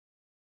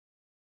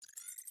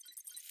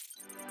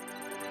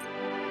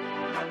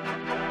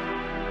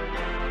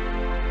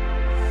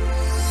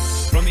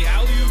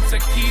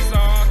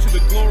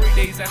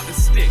days at the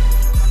stick.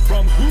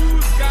 From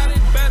who's got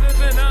it better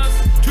than us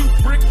to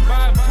brick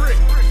by brick.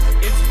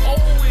 It's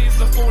always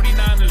the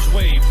 49ers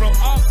way, from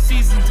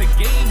off-season to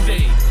game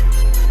day.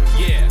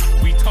 Yeah,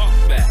 we talk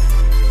back.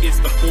 It's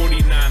the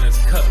 49ers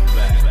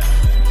cutback.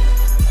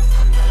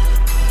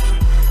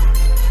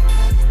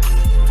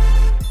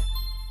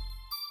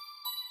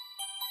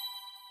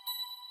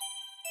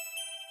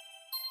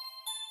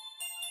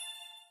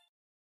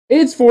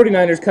 It's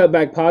 49ers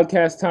Cutback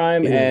podcast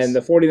time, and the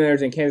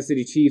 49ers and Kansas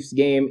City Chiefs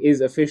game is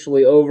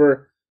officially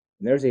over.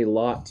 And there's a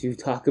lot to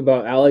talk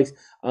about, Alex.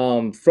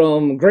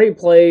 From great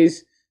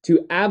plays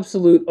to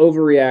absolute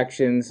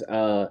overreactions,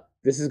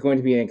 this is going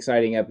to be an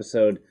exciting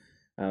episode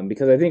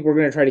because I think we're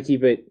going to try to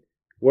keep it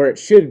where it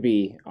should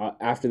be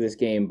after this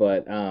game.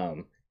 But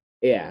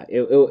yeah,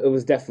 it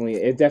was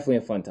definitely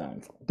a fun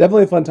time.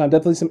 Definitely a fun time.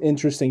 Definitely some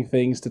interesting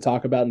things to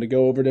talk about and to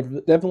go over.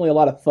 Definitely a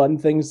lot of fun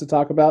things to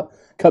talk about.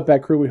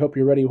 Cutback crew, we hope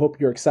you're ready. We hope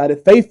you're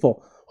excited.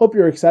 Faithful, hope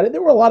you're excited.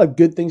 There were a lot of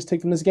good things to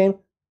take from this game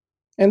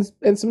and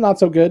some not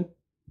so good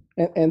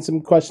and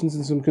some questions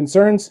and some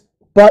concerns.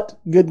 But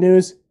good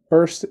news,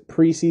 first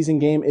preseason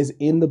game is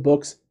in the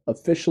books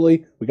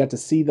officially. We got to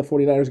see the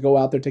 49ers go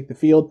out there, take the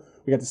field.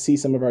 We got to see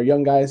some of our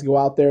young guys go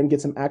out there and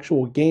get some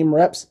actual game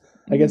reps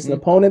against an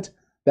opponent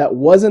that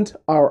wasn't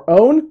our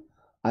own.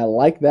 I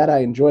like that. I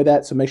enjoy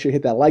that. So make sure you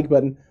hit that like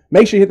button.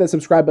 Make sure you hit that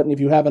subscribe button if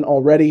you haven't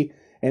already.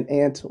 And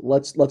Ant,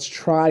 let's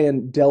try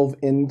and delve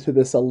into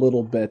this a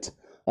little bit.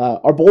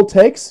 Our bold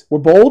takes were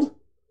bold,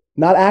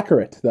 not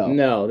accurate though.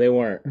 No, they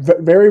weren't.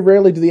 Very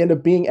rarely do they end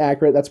up being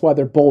accurate. That's why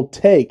they're bold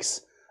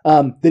takes.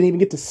 Didn't even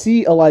get to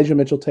see Elijah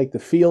Mitchell take the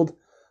field.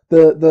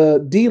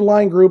 The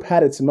D-line group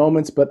had its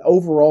moments, but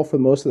overall for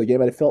most of the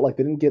game, I felt like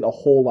they didn't get a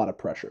whole lot of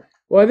pressure.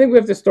 Well, I think we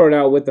have to start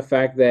out with the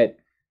fact that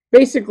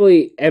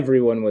basically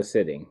everyone was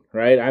sitting,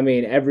 right? I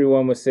mean,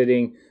 everyone was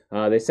sitting.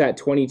 They sat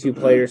 22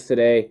 players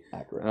today.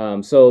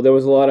 So there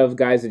was a lot of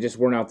guys that just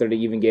weren't out there to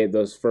even get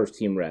those first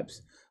team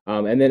reps.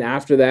 And then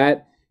after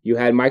that, you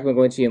had Mike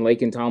McGlinchey and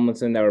Laken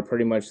Tomlinson that were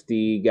pretty much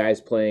the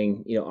guys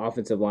playing,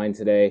 offensive line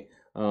today.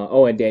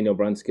 And Daniel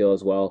Brunskill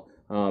as well.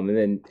 And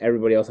then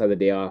everybody else had the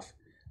day off.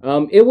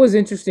 It was an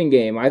interesting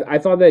game. I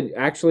thought that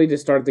actually to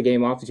start the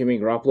game off, Jimmy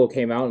Garoppolo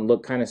came out and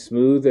looked kind of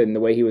smooth in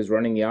the way he was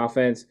running the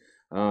offense,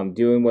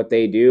 doing what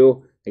they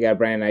do. They got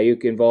Brandon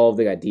Ayuk involved.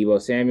 They got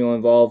Deebo Samuel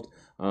involved.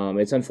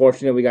 It's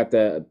unfortunate we got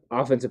the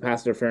offensive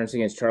pass interference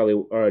against Charlie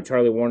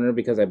Warner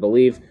because I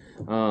believe,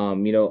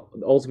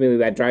 ultimately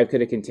that drive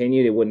could have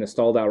continued. It wouldn't have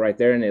stalled out right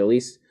there and at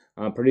least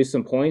produced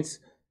some points.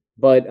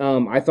 But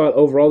I thought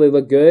overall they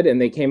looked good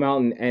and they came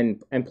out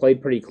and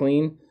played pretty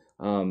clean.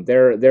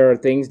 There are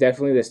things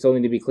definitely that still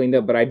need to be cleaned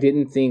up, but I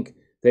didn't think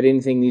that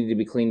anything needed to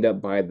be cleaned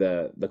up by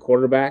the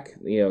quarterback,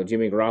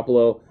 Jimmy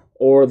Garoppolo,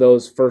 or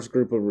those first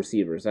group of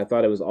receivers. I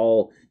thought it was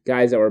all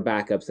guys that were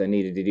backups that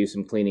needed to do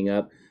some cleaning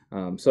up.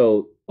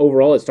 So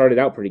overall, it started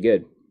out pretty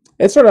good.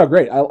 It started out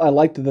great. I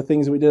liked the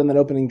things that we did in that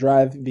opening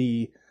drive.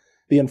 The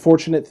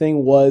unfortunate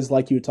thing was,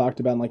 like you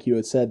talked about and like you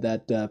had said,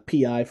 that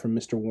PI from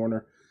Mr.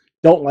 Warner.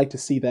 Don't like to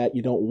see that.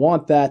 You don't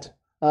want that.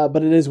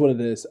 But it is what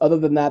it is. Other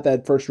than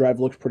that first drive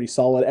looked pretty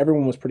solid.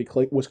 Everyone was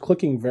was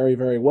clicking very,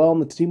 very well,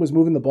 and the team was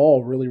moving the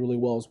ball really, really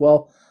well as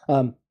well.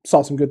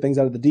 Saw some good things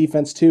out of the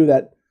defense too.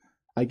 That,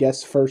 I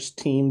guess, first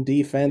team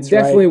defense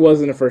definitely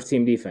wasn't a first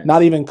team defense.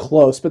 Not even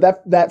close.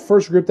 But that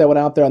first group that went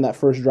out there on that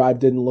first drive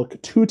didn't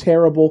look too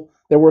terrible.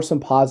 There were some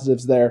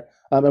positives there.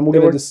 And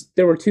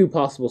there were two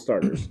possible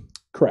starters.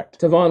 Correct.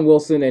 Tavon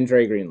Wilson and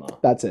Dre Greenlaw.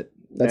 That's it.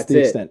 That's the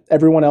extent.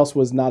 Everyone else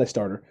was not a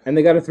starter. And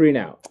they got a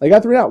 3-and-out. They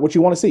got 3-and-out, which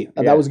you want to see.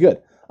 Yeah. That was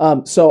good.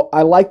 So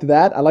I liked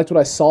that. I liked what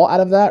I saw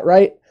out of that,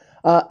 right?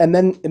 And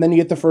then you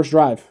get the first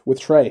drive with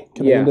Trey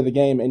coming into the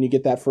game, and you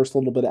get that first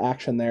little bit of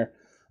action there.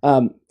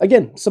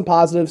 Again, some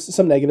positives,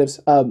 some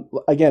negatives.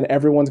 Again,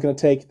 everyone's going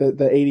to take the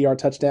 80-yard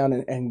touchdown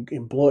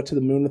and blow it to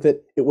the moon with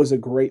it. It was a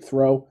great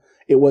throw.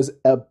 It was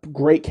a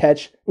great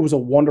catch. It was a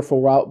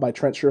wonderful route by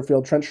Trent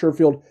Sherfield. Trent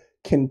Sherfield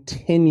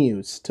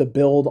continues to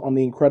build on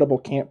the incredible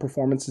camp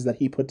performances that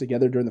he put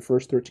together during the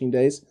first 13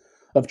 days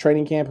of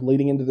training camp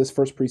leading into this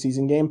first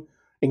preseason game.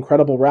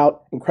 Incredible route,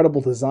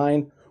 incredible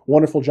design,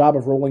 wonderful job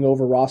of rolling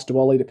over Ross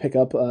Dwelley to pick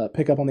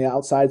up on the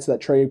outside so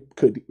that Trey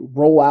could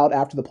roll out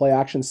after the play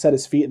action, set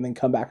his feet, and then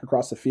come back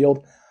across the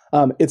field.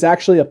 It's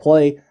actually a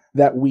play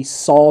that we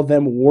saw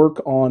them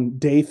work on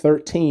day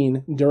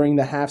 13 during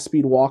the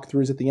half-speed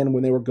walkthroughs at the end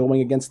when they were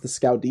going against the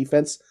scout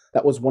defense.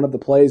 That was one of the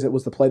plays. It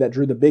was the play that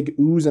drew the big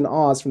oohs and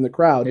ahs from the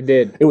crowd. It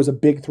did. It was a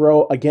big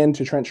throw, again,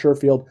 to Trent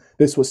Sherfield.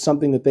 This was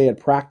something that they had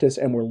practiced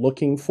and were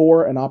looking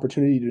for, an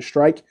opportunity to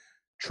strike.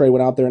 Trey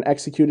went out there and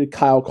executed.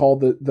 Kyle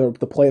called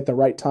the play at the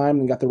right time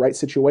and got the right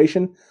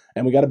situation,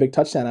 and we got a big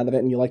touchdown out of it,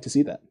 and you like to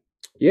see that.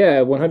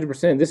 Yeah,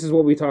 100%. This is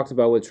what we talked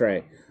about with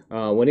Trey.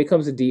 When it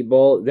comes to deep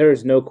ball, there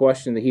is no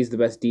question that he's the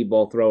best deep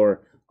ball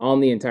thrower on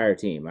the entire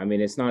team. I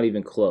mean, it's not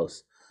even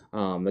close.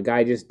 The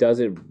guy just does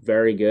it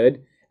very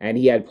good, and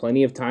he had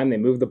plenty of time. They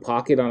moved the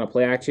pocket on a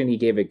play action. He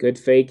gave a good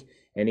fake,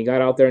 and he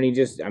got out there and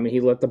he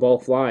let the ball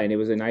fly, and it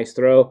was a nice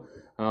throw,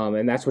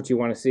 and that's what you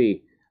want to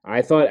see.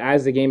 I thought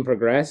as the game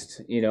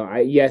progressed,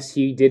 yes,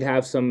 he did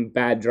have some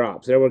bad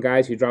drops. There were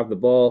guys who dropped the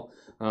ball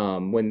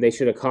when they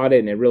should have caught it,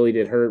 and it really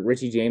did hurt.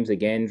 Richie James,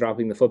 again,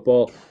 dropping the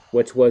football,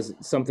 which was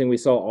something we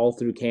saw all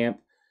through camp.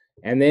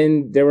 And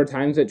then there were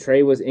times that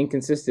Trey was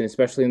inconsistent,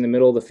 especially in the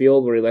middle of the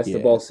field where he lets the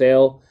ball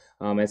sail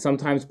and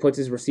sometimes puts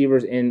his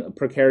receivers in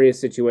precarious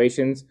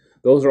situations.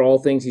 Those are all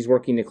things he's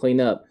working to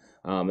clean up,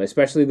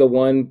 especially the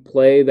one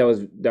play that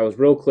was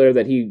real clear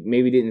that he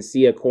maybe didn't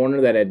see a corner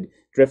that had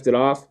drifted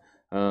off.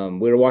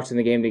 We were watching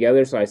the game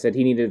together, so I said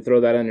he needed to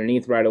throw that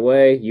underneath right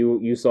away.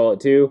 You saw it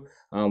too.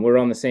 We're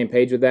on the same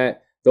page with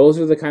that. Those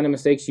are the kind of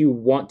mistakes you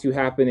want to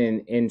happen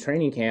in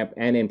training camp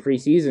and in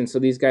preseason so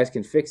these guys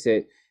can fix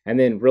it and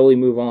then really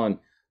move on.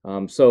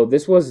 So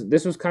this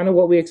was kind of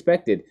what we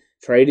expected.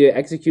 Try to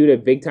execute a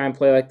big-time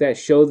play like that,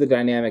 show the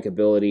dynamic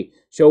ability,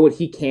 show what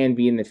he can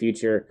be in the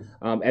future,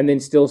 and then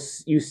still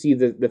you see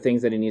the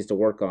things that he needs to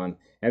work on.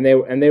 And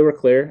they were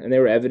clear, and they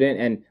were evident,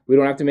 and we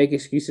don't have to make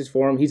excuses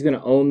for him. He's going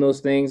to own those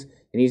things,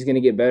 and he's going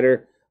to get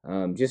better.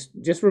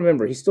 Just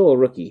remember, he's still a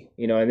rookie,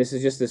 and this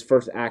is just his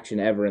first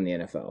action ever in the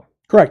NFL.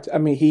 Correct. I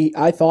mean,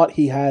 I thought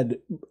he had.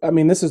 I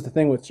mean, this is the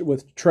thing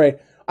with Trey.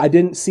 I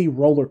didn't see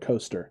roller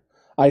coaster.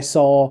 I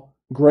saw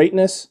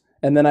greatness,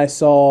 and then I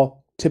saw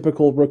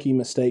typical rookie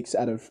mistakes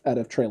out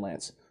of Trey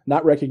Lance,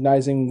 not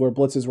recognizing where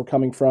blitzes were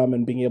coming from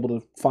and being able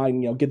to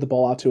find, get the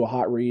ball out to a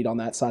hot read on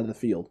that side of the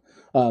field.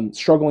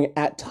 Struggling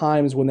at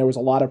times when there was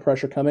a lot of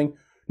pressure coming,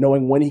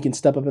 knowing when he can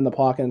step up in the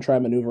pocket and try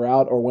and maneuver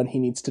out, or when he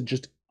needs to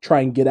just try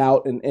and get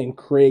out and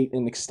create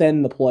and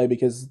extend the play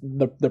because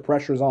the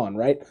pressure's on,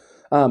 right?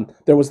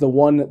 There was the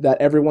one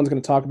that everyone's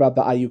going to talk about,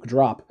 the Aiyuk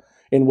drop,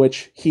 in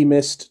which he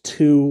missed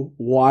two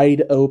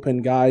wide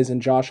open guys in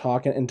Josh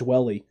Hawkins and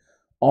Dwelley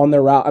on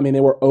their route. I mean,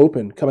 they were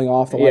open coming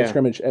off the line of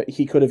scrimmage.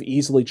 He could have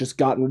easily just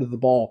gotten rid of the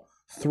ball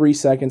 3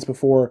 seconds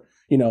before,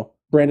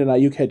 Brandon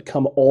Aiyuk had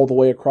come all the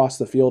way across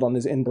the field on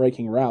his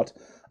in-breaking route.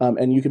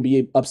 And you can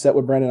be upset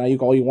with Brandon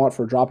Aiyuk all you want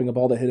for dropping a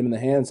ball that hit him in the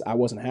hands. I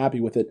wasn't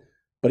happy with it.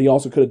 But he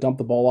also could have dumped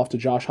the ball off to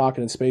Josh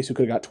Hawkins in space, who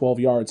could have got 12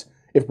 yards.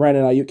 If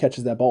Brandon Aiyuk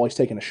catches that ball, he's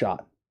taking a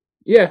shot.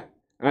 Yeah,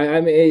 I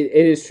mean, it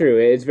is true.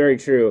 It's very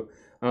true.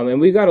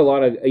 And we've got a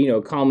lot of,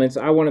 comments.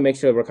 I want to make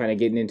sure that we're kind of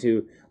getting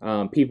into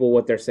people,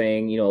 what they're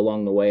saying,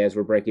 along the way as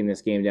we're breaking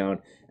this game down.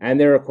 And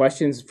there are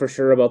questions for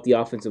sure about the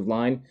offensive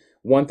line.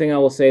 One thing I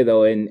will say,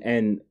 though,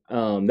 and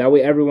that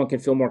way everyone can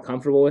feel more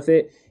comfortable with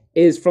it,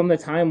 is from the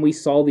time we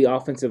saw the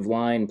offensive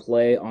line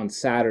play on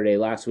Saturday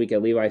last week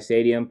at Levi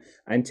Stadium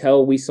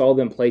until we saw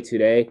them play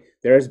today,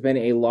 there has been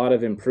a lot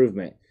of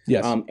improvement.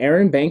 Yes.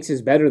 Aaron Banks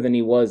is better than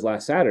he was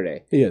last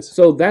Saturday. He is.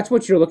 So that's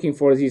what you're looking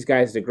for, is these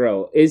guys to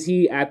grow. Is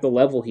he at the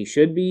level he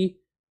should be?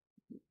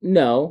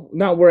 No,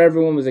 not where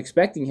everyone was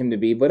expecting him to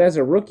be. But as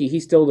a rookie,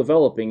 he's still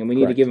developing, and we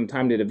need to give him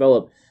time to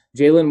develop.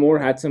 Jalen Moore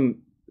had some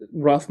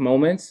rough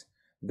moments.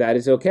 That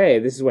is okay.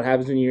 This is what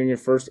happens when you're in your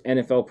first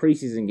NFL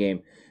preseason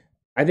game.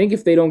 I think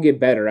if they don't get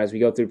better as we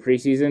go through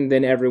preseason,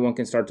 then everyone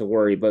can start to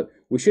worry. But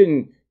we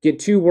shouldn't get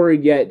too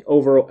worried yet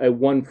over a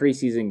one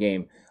preseason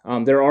game.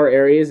 There are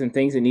areas and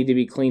things that need to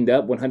be cleaned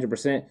up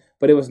 100%,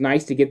 but it was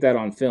nice to get that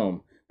on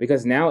film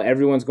because now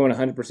everyone's going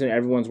 100%,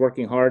 everyone's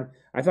working hard.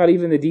 I thought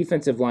even the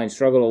defensive line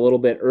struggled a little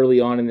bit early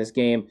on in this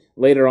game.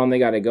 Later on, they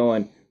got it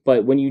going.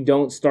 But when you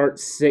don't start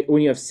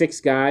when you have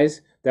 6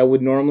 guys that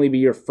would normally be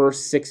your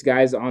first 6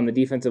 guys on the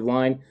defensive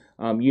line,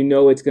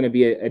 it's going to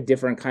be a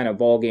different kind of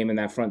ball game in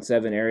that front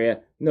 7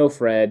 area. No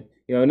Fred,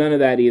 none of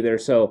that either.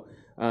 So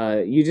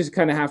you just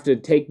kind of have to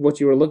take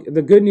what you were looking.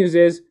 The good news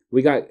is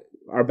we got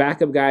our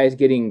backup guys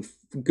getting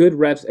good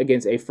reps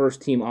against a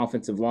first-team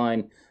offensive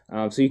line,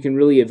 so you can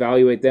really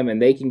evaluate them,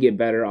 and they can get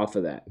better off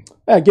of that.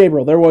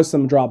 Gabriel, there was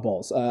some drop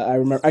balls. I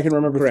can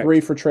remember Correct.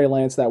 3 for Trey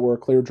Lance that were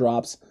clear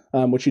drops,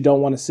 which you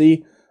don't want to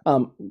see.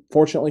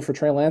 Fortunately for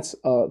Trey Lance,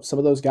 some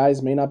of those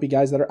guys may not be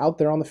guys that are out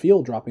there on the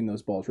field dropping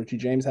those balls. Richie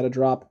James had a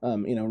drop.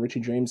 Richie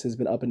James has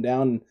been up and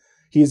down, and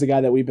he's the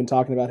guy that we've been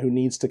talking about who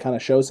needs to kind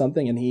of show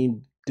something, and he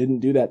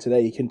didn't do that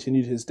today. He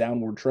continued his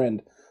downward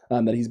trend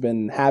that he's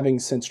been having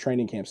since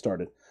training camp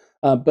started.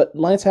 But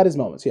Lance had his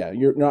moments. Yeah,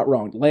 you're not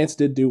wrong. Lance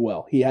did do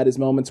well. He had his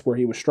moments where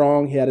he was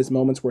strong. He had his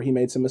moments where he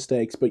made some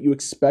mistakes, but you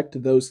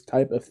expect those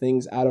type of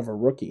things out of a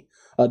rookie.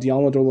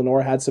 Deommodore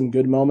Lenoir had some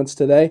good moments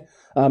today,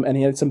 and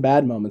he had some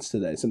bad moments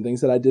today, some things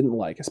that I didn't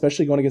like,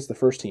 especially going against the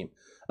first team.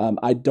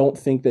 I don't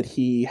think that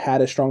he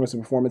had as strong as a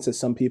performance as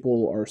some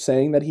people are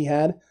saying that he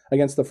had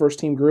against the first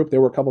team group. There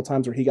were a couple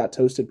times where he got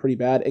toasted pretty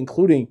bad,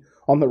 including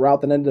on the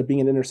route that ended up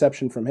being an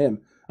interception from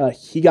him.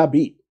 He got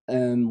beat.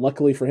 And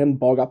luckily for him, the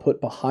ball got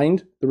put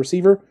behind the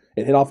receiver.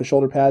 It hit off his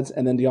shoulder pads,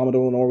 and then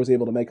Deommodore Lenoir was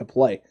able to make a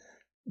play.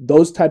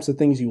 Those types of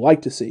things you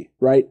like to see,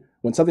 right?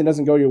 When something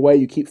doesn't go your way,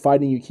 you keep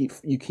fighting, you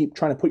keep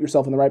trying to put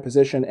yourself in the right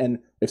position, and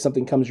if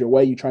something comes your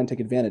way, you try and take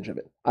advantage of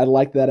it. I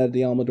liked that out of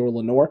Deommodore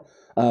Lenoir,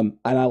 and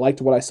I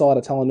liked what I saw out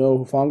of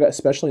Talanoa Hufanga,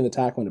 especially in the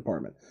tackling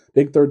department.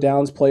 Big third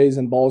downs, plays,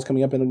 and balls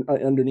coming up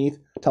underneath.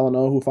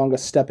 Talanoa Hufanga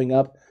stepping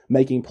up,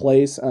 making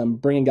plays,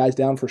 bringing guys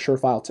down for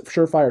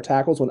surefire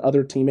tackles when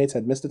other teammates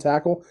had missed a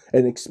tackle,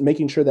 and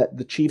making sure that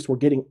the Chiefs were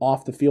getting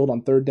off the field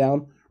on third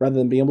down rather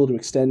than being able to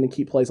extend and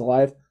keep plays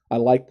alive. I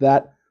liked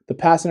that. The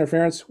pass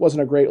interference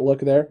wasn't a great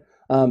look there.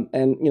 And,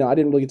 I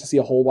didn't really get to see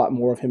a whole lot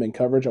more of him in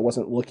coverage. I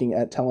wasn't looking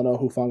at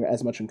Talanoa Hufanga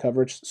as much in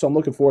coverage. So I'm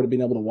looking forward to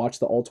being able to watch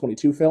the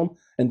All-22 film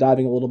and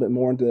diving a little bit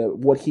more into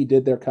what he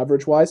did there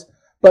coverage-wise.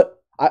 But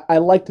I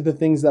liked the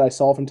things that I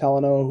saw from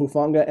Talanoa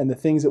Hufanga and the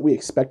things that we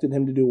expected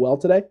him to do well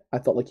today. I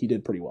felt like he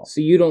did pretty well. So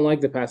you don't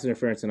like the pass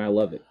interference, and I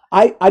love it.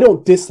 I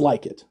don't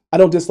dislike it. I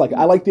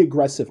like the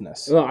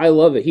aggressiveness. Well, I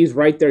love it. He's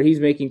right there.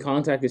 He's making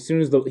contact as soon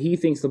as he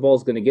thinks the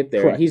ball's going to get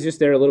there. Correct. He's just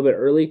there a little bit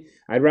early.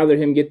 I'd rather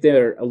him get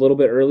there a little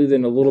bit early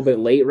than a little bit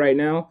late right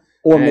now.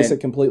 Or miss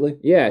it completely.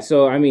 Yeah,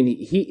 so, to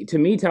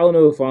me,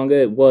 Talanoa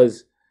Hufanga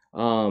was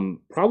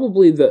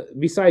probably,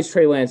 besides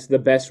Trey Lance, the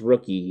best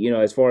rookie,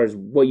 as far as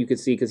what you could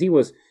see, because he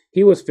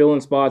was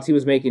filling spots, he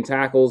was making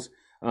tackles,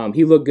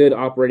 he looked good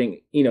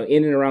operating, in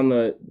and around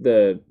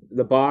the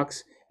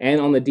box and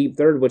on the deep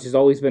third, which has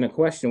always been a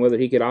question whether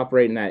he could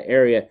operate in that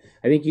area.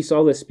 I think you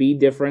saw the speed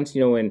difference,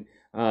 when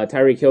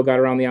Tyreek Hill got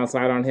around the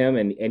outside on him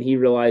and he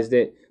realized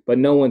it, but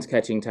no one's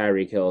catching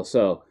Tyreek Hill.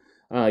 So,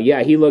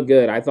 he looked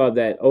good. I thought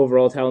that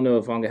overall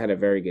Talanoa Hufanga had a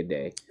very good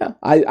day. Yeah,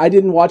 I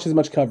didn't watch as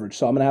much coverage,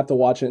 so I'm gonna have to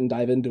watch it and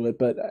dive into it.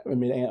 But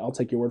I'll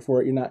take your word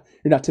for it. You're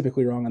not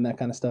typically wrong on that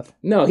kind of stuff.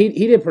 No, he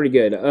did pretty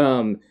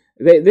good.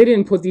 They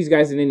didn't put these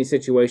guys in any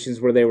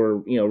situations where they were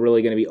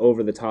really going to be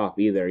over the top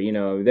either.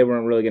 They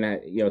weren't really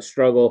going to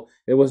struggle.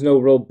 There was no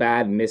real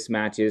bad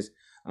mismatches.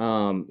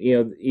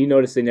 You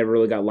notice they never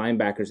really got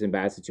linebackers in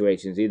bad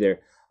situations either.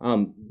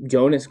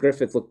 Jonas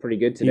Griffith looked pretty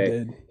good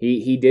today.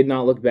 He did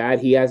not look bad.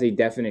 He has a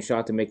definite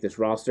shot to make this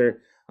roster.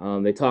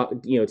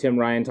 Tim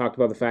Ryan talked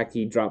about the fact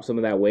he dropped some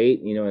of that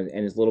weight, and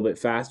is a little bit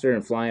faster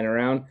and flying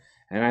around.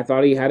 And I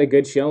thought he had a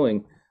good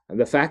showing.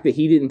 The fact that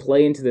he didn't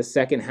play into the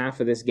second half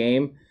of this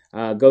game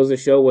goes to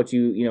show what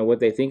what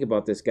they think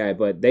about this guy.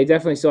 But they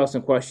definitely still have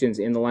some questions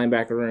in the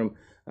linebacker room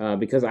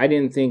because I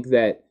didn't think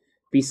that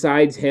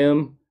besides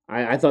him,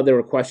 I thought there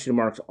were question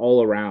marks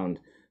all around.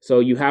 So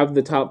you have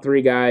the top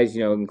three guys,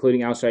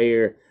 including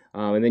Al-Shaair,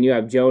 and then you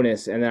have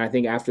Jonas, and then I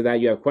think after that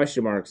you have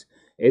question marks.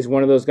 Is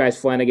one of those guys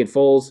Flanagan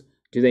Foles?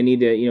 Do they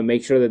need to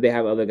make sure that they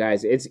have other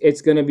guys?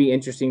 It's going to be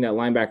interesting, that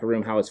linebacker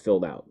room, how it's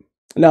filled out.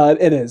 No,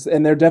 it is,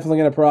 and they're definitely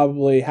going to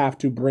probably have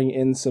to bring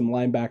in some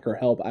linebacker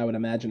help, I would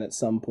imagine, at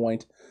some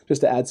point,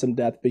 just to add some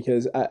depth,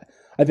 because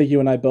I think you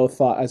and I both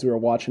thought as we were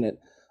watching it,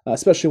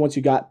 especially once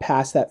you got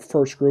past that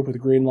first group with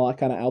Greenlaw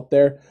kind of out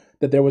there,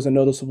 that there was a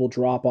noticeable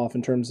drop-off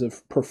in terms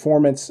of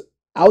performance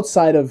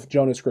outside of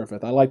Jonas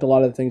Griffith. I liked a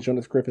lot of the things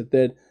Jonas Griffith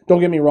did.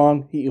 Don't get me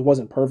wrong, he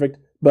wasn't perfect,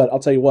 but I'll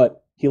tell you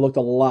what, he looked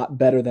a lot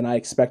better than I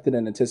expected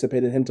and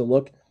anticipated him to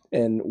look,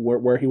 and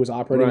where he was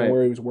operating and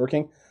where he was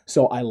working.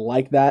 So I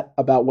like that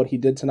about what he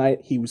did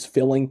tonight. He was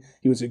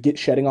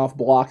shedding off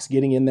blocks,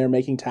 getting in there,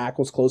 making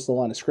tackles close to the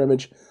line of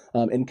scrimmage.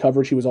 In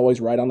coverage, he was always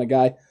right on the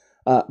guy.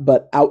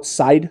 But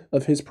outside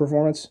of his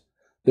performance,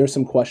 there's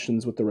some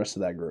questions with the rest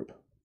of that group.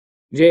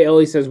 Jay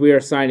Ellie says we are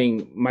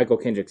signing Michael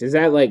Kendricks. Is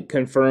that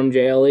confirmed,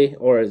 Jay Ellie,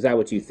 or is that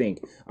what you think?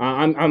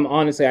 I'm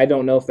honestly, I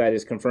don't know if that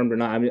is confirmed or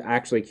not. I'm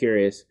actually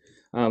curious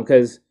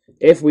because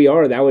if we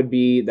are, that would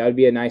be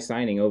a nice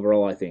signing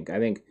overall. I think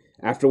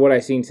after what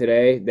I've seen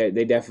today,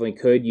 they definitely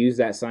could use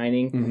that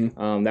signing.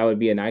 Mm-hmm. That would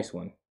be a nice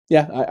one.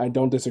 Yeah, I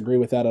don't disagree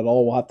with that at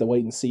all. We'll have to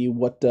wait and see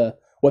what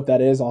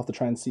that is. I'll have to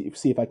try and see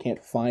if I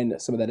can't find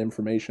some of that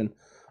information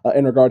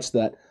in regards to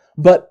that.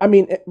 But,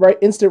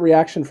 instant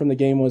reaction from the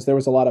game was there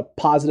was a lot of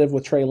positive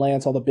with Trey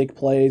Lance, all the big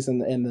plays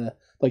and the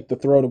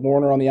throw to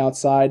Warner on the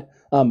outside.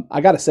 I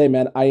got to say,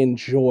 man, I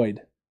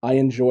enjoyed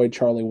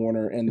Charlie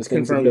Warner and the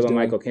things that he was doing.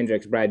 Michael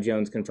Kendricks. Brad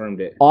Jones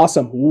confirmed it.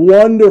 Awesome.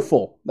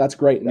 Wonderful. That's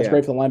great. That's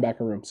great for the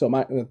linebacker room. So,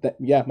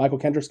 Michael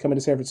Kendricks coming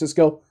to San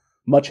Francisco.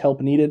 Much help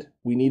needed.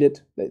 We need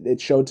it.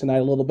 It showed tonight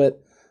a little bit.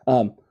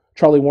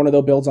 Charlie Warner,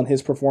 though, builds on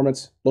his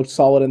performance. Looked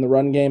solid in the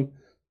run game.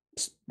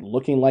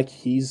 Looking like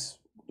he's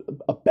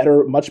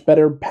much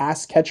better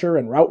pass catcher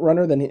and route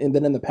runner than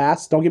in the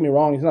past. Don't get me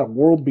wrong, he's not a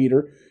world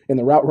beater in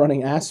the route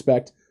running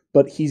aspect,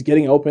 but he's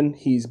getting open,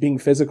 he's being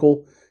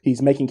physical,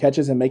 he's making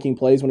catches and making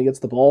plays when he gets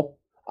the ball.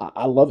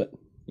 I love it.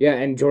 Yeah,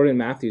 and Jordan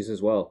Matthews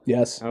as well.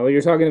 Yes. When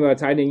you're talking about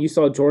tight end, you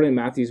saw Jordan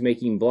Matthews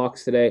making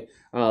blocks today.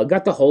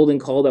 Got the holding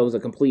call that was a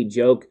complete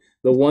joke.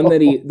 The one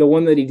that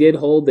he did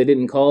hold, they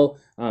didn't call.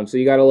 So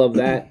you got to love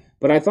that.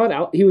 But I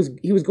thought he was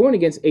going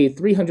against a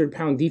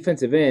 300-pound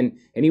defensive end,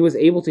 and he was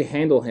able to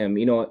handle him,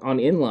 on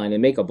inline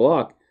and make a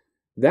block.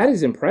 That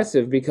is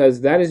impressive because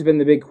that has been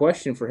the big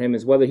question for him,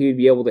 is whether he would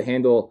be able to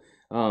handle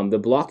the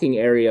blocking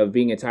area of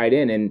being a tight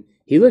end. And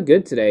he looked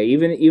good today.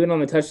 Even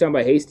on the touchdown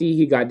by Hasty,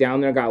 he got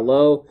down there, got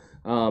low,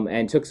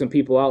 and took some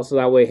people out so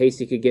that way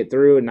Hasty could get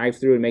through and knife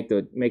through and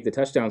make the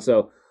touchdown.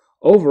 So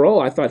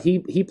overall, I thought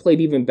he played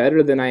even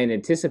better than I had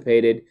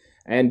anticipated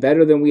and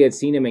better than we had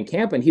seen him in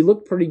camp, and he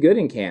looked pretty good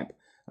in camp.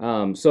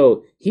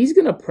 So he's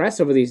going to press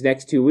over these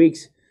next 2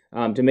 weeks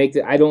to make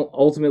I don't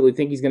ultimately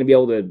think he's going to be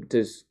able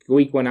to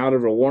squeak one out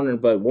over Warner,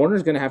 but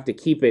Warner's going to have to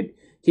keep it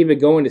keep it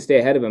going to stay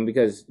ahead of him,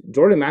 because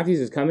Jordan Matthews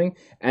is coming,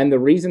 and the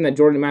reason that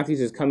Jordan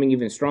Matthews is coming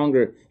even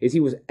stronger is he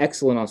was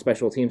excellent on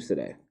special teams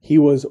today. He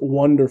was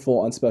wonderful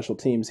on special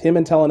teams. Him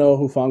and Talanoa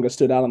Hufanga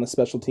stood out on the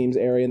special teams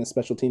area and the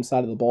special teams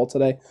side of the ball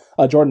today.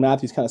 Jordan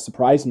Matthews kind of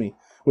surprised me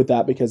with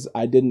that because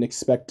I didn't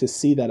expect to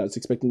see that. I was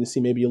expecting to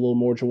see maybe a little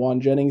more Juwan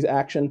Jennings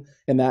action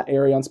in that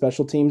area on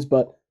special teams,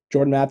 but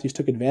Jordan Matthews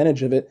took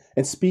advantage of it.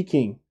 And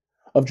speaking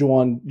of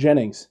Juwan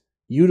Jennings,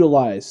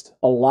 utilized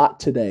a lot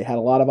today, had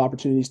a lot of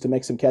opportunities to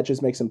make some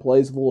catches, make some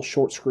plays, little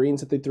short screens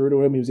that they threw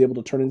to him. He was able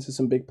to turn into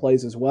some big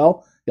plays as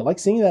well. You like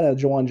seeing that out of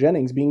Juwan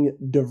Jennings, being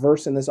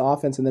diverse in this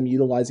offense and them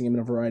utilizing him in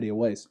a variety of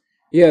ways.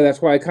 Yeah,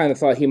 that's why I kind of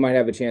thought he might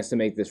have a chance to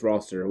make this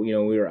roster. We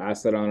were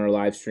asked that on our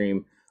live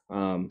stream.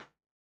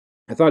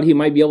 I thought he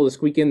might be able to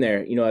squeak in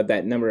there, at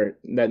that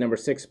number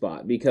 6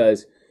 spot,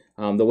 because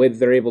the way that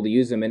they're able to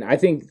use him. And I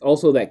think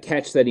also that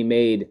catch that he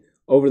made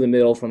over the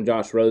middle from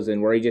Josh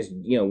Rosen, where he just,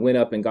 went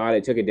up and got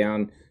it, took it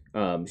down,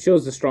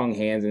 shows the strong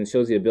hands and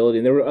shows the ability.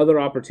 And there were other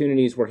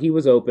opportunities where he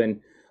was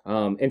open.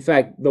 In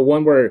fact, the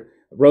one where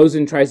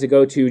Rosen tries to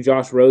go to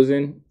tries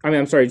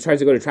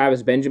to go to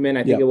Travis Benjamin,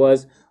 I think it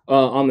was,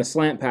 on the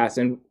slant pass.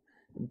 And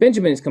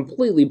Benjamin is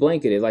completely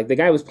blanketed. Like, the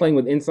guy was playing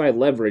with inside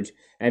leverage,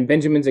 and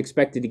Benjamin's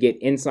expected to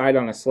get inside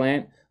on a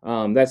slant.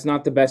 That's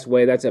not the best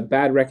way. That's a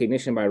bad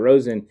recognition by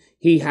Rosen.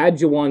 He had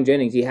Juwan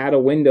Jennings. He had a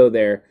window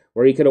there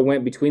where he could have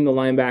went between the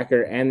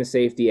linebacker and the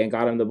safety and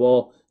got him the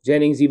ball.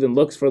 Jennings even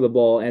looks for the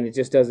ball, and it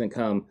just doesn't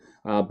come.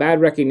 Bad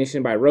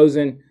recognition by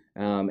Rosen,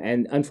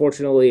 and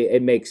unfortunately,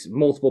 it makes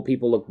multiple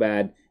people look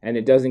bad, and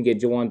it doesn't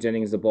get Juwan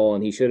Jennings the ball,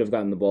 and he should have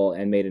gotten the ball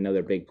and made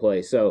another big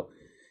play. So,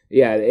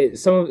 yeah,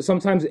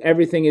 sometimes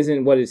everything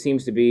isn't what it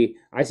seems to be.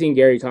 I seen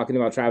Gary talking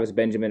about Travis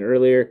Benjamin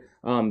earlier.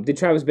 Did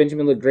Travis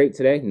Benjamin look great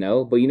today?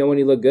 No, but when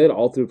he looked good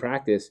all through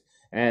practice,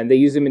 and they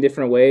use him in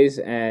different ways.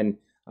 And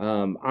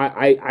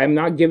I'm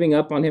not giving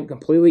up on him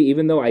completely,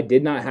 even though I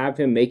did not have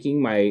him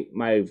making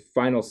my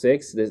final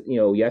 6.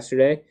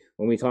 Yesterday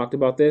when we talked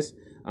about this,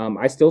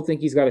 I still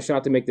think he's got a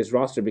shot to make this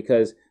roster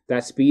because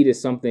that speed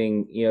is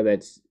something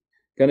that's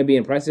going to be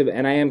impressive.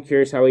 And I am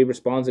curious how he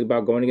responds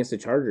about going against the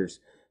Chargers.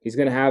 He's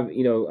going to have,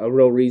 a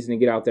real reason to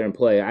get out there and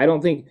play. I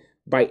don't think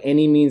by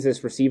any means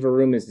this receiver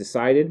room is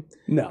decided.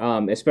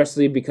 No.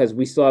 Especially because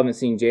we still haven't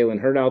seen Jalen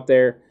Hurd out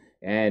there.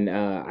 And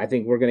I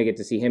think we're going to get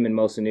to see him and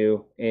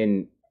Mosanu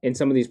in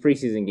some of these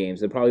preseason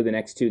games, and probably the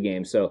next 2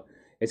 games. So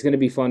it's going to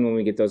be fun when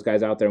we get those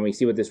guys out there and we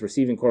see what this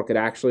receiving core could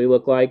actually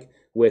look like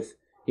with,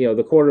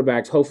 the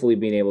quarterbacks hopefully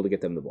being able to get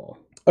them the ball.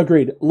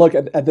 Agreed. Look,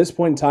 at this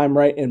point in time,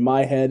 right, in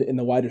my head, in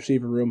the wide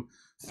receiver room,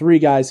 3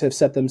 guys have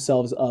set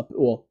themselves up.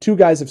 Well, 2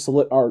 guys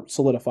are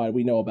solidified,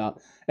 we know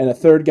about. And a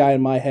 3rd guy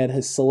in my head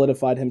has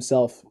solidified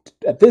himself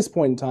at this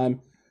point in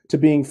time to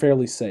being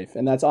fairly safe.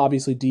 And that's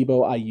obviously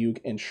Debo, Ayuk,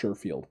 and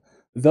Sherfield.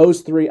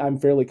 Those 3 I'm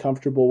fairly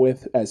comfortable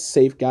with as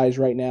safe guys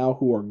right now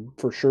who are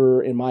for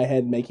sure, in my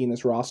head, making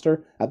this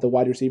roster at the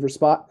wide receiver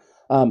spot.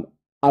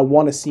 I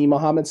want to see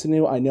Mohamed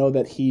Sanu. I know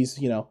that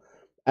he's,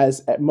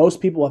 as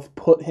most people have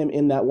put him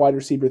in that wide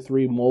receiver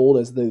 3 mold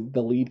as the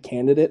lead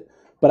candidate.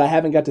 But I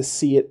haven't got to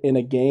see it in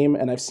a game,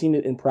 and I've seen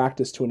it in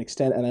practice to an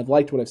extent, and I've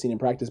liked what I've seen in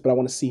practice, but I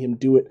want to see him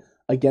do it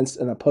against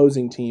an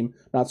opposing team,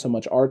 not so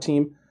much our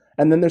team.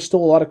 And then there's still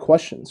a lot of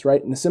questions,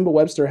 right? Nasimba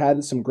Webster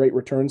had some great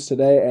returns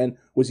today and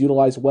was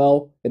utilized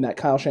well in that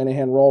Kyle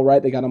Shanahan role,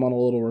 right? They got him on a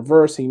little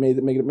reverse. He made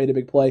a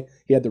big play.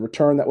 He had the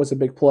return that was a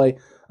big play.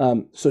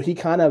 So he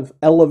kind of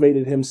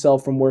elevated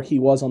himself from where he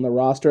was on the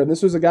roster. And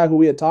this was a guy who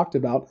we had talked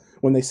about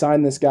when they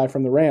signed this guy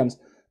from the Rams,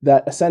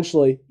 that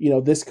essentially,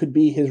 this could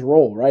be his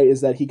role, right?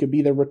 Is that he could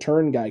be the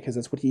return guy because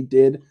that's what he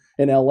did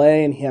in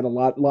LA, and he had a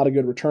lot of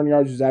good return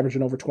yards. He was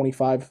averaging over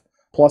 25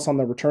 plus on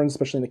the returns,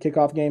 especially in the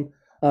kickoff game.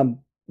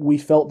 We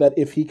felt that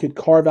if he could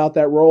carve out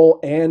that role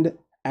and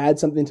add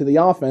something to the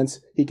offense,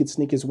 he could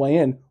sneak his way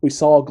in. We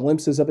saw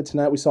glimpses of it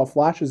tonight. We saw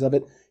flashes of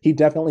it. He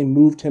definitely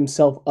moved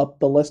himself up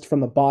the list from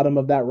the bottom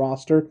of that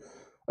roster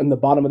and the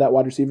bottom of that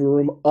wide receiver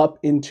room up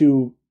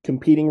into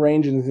competing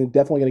range, and is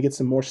definitely going to get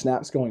some more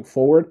snaps going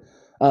forward.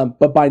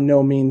 But by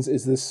no means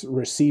is this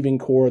receiving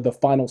core, the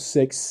final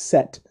 6,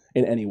 set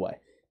in any way.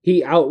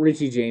 He out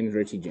Richie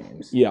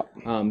James. Yeah.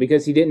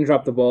 Because he didn't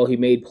drop the ball, he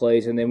made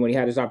plays, and then when he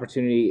had his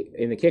opportunity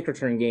in the kick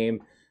return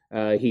game,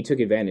 he took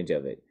advantage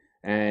of it.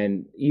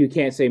 And you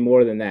can't say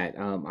more than that.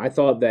 I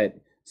thought that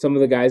some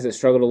of the guys that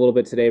struggled a little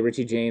bit today,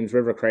 Richie James,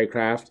 River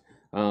Craycraft,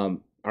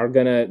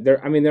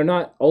 they're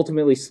not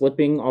ultimately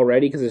slipping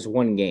already because it's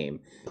one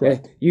game.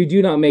 Correct. You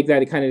do not make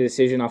that kind of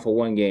decision off of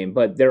one game,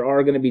 but there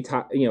are going to be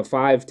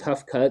 5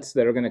 tough cuts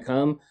that are going to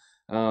come.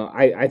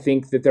 I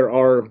think that there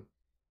are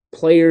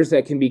players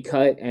that can be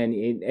cut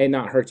and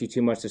not hurt you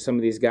too much. There's some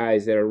of these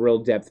guys that are real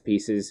depth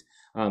pieces,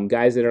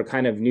 guys that are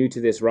kind of new to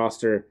this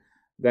roster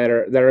that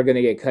are going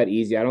to get cut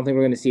easy. I don't think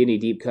we're going to see any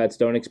deep cuts.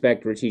 Don't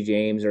expect Richie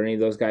James or any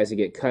of those guys to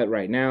get cut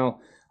right now.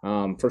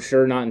 For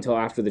sure not until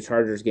after the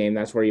Chargers game.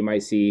 That's where you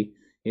might see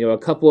a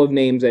couple of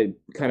names that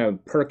kind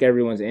of perk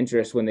everyone's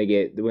interest when they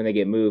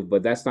get moved,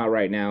 but that's not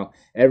right now.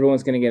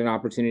 Everyone's going to get an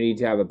opportunity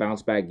to have a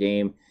bounce back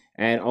game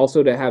and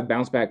also to have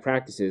bounce back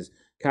practices.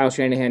 Kyle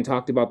Shanahan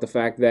talked about the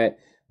fact that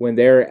when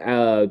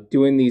they're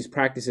doing these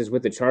practices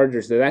with the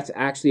Chargers, that's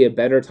actually a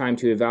better time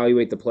to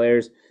evaluate the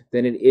players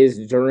than it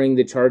is during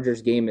the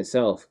Chargers game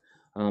itself.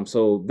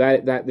 So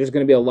that there's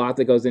going to be a lot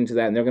that goes into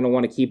that, and they're going to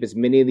want to keep as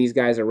many of these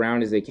guys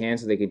around as they can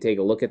so they can take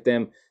a look at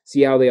them,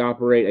 see how they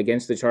operate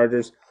against the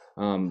Chargers.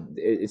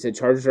 It's a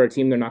Chargers are a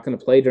team they're not going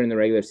to play during the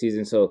regular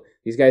season, so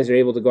these guys are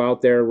able to go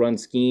out there, run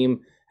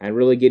scheme, and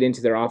really get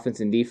into their offense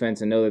and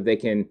defense and know that they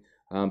can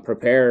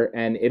prepare,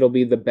 and it'll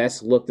be the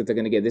best look that they're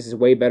going to get. This is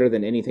way better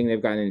than anything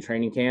they've gotten in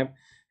training camp,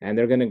 and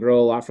they're going to grow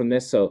a lot from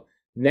this. So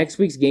next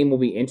week's game will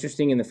be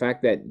interesting in the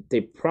fact that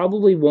they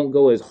probably won't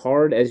go as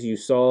hard as you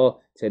saw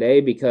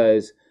today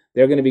because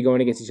they're going to be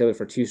going against each other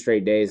for 2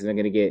 straight days, and they're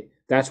going to get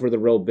 – that's where the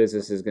real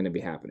business is going to be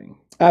happening.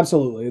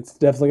 Absolutely. It's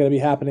definitely going to be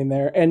happening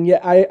there. And yeah,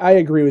 I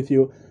agree with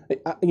you.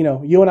 You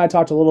know, you and I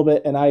talked a little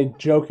bit, and I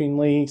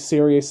jokingly,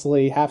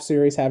 seriously, half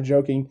serious, half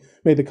joking,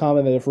 made the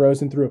comment that if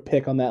Rosen threw a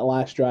pick on that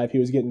last drive, he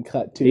was getting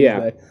cut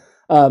Tuesday.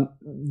 Yeah.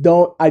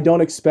 I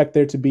don't expect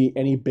there to be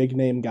any big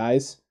name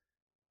guys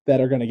that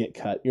are going to get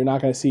cut. You're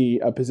not going to see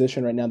a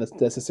position right now that's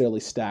necessarily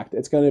stacked.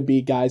 It's going to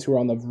be guys who are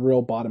on the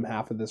real bottom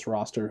half of this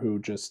roster who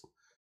just,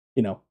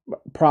 you know,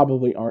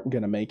 probably aren't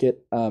going to make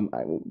it.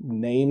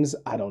 Names,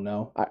 I don't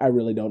know. I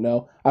really don't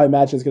know. I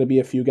imagine it's going to be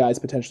a few guys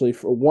potentially.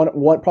 For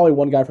probably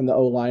one guy from the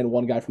O-line,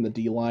 one guy from the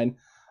D-line.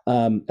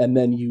 And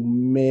then you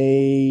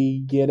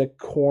may get a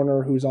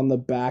corner who's on the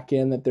back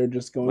end that they're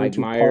just going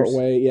to part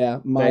way.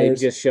 Yeah,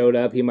 Myers they just showed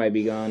up. He might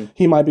be gone.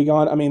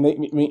 I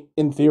mean,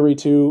 in theory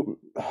too.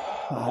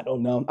 I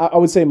don't know. I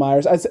would say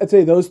Myers. I'd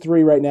say those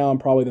 3 right now I'm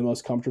probably the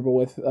most comfortable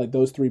with.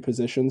 Those 3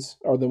 positions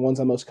are the ones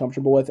I'm most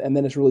comfortable with, and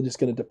then it's really just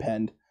going to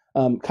depend.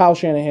 Kyle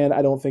Shanahan,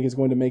 I don't think is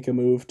going to make a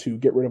move to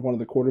get rid of one of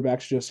the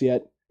quarterbacks just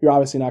yet. You're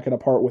obviously not going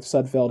to part with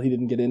Sudfeld. He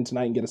didn't get in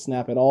tonight and get a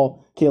snap at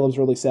all. Caleb's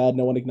really sad.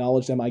 No one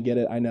acknowledged him. I get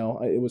it. I know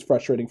it was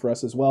frustrating for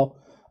us as well.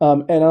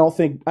 And I don't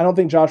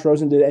think Josh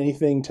Rosen did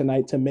anything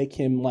tonight to make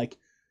him like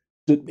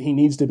he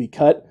needs to be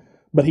cut.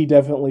 But he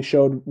definitely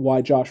showed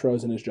why Josh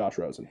Rosen is Josh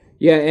Rosen.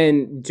 Yeah,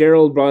 and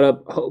Gerald brought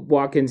up Hope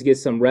Watkins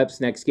gets some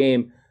reps next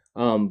game.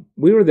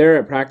 We were there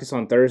at practice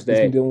on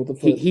Thursday. He's dealing with the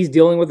foot. He's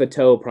dealing with a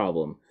toe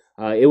problem.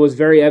 It was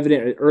very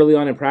evident early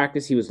on in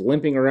practice. He was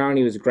limping around.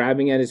 He was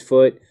grabbing at his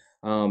foot.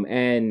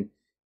 And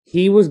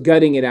he was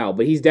gutting it out,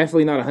 but he's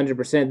definitely not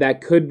 100%.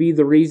 That could be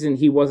the reason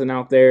he wasn't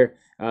out there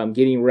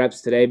getting reps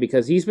today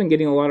because he's been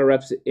getting a lot of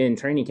reps in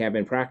training camp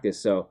and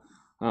practice. So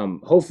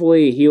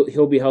hopefully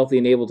he'll be healthy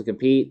and able to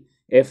compete.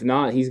 If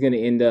not, he's going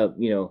to end up,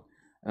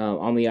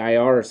 on the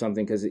IR or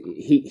something because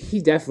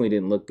he definitely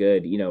didn't look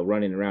good,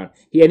 running around.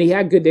 He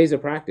had good days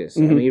of practice.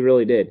 Mm-hmm. I mean, he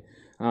really did.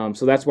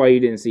 So that's why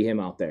you didn't see him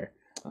out there.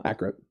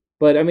 Accurate.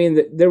 But, I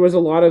mean, there was a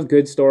lot of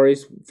good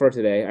stories for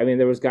today. I mean,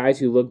 there was guys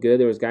who looked good.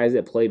 There was guys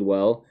that played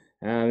well.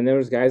 And there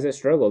was guys that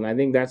struggled. And I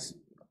think that's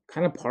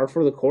kind of par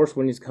for the course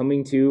when he's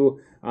coming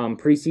to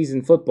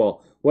preseason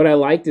football. What I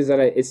liked is that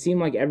it seemed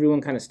like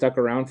everyone kind of stuck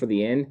around for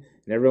the end.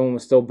 And everyone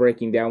was still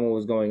breaking down what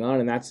was going on.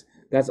 And that's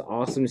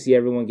awesome to see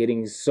everyone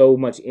getting so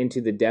much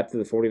into the depth of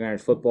the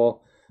 49ers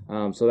football.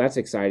 So that's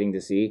exciting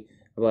to see.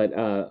 But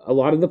a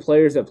lot of the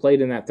players that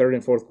played in that third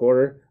and fourth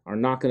quarter are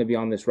not going to be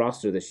on this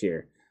roster this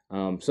year.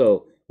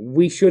 So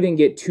we shouldn't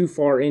get too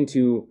far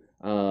into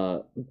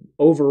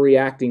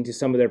overreacting to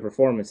some of their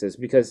performances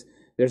because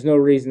there's no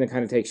reason to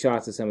kind of take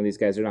shots at some of these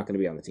guys. They're not going to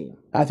be on the team.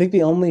 I think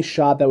the only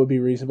shot that would be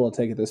reasonable to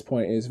take at this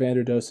point is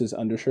Vander Does's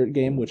undershirt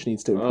game, which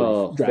needs to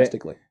improve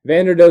drastically.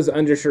 Vander Does's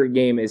undershirt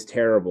game is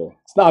terrible.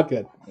 It's not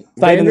good. It's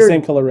not even the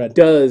same color red.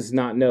 Does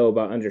not know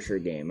about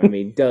undershirt game. I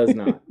mean, does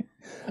not.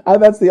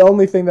 That's the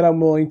only thing that I'm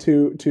willing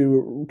to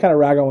kind of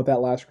rag on with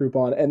that last group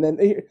on. And then,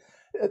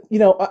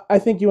 I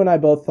think you and I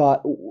both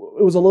thought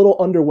it was a little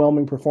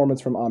underwhelming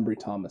performance from Ambry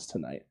Thomas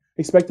tonight.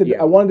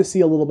 I wanted to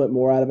see a little bit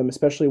more out of him,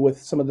 especially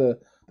with some of the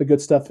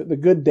good stuff, the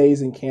good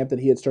days in camp that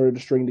he had started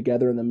to string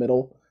together in the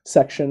middle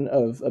section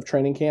of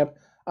training camp.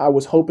 I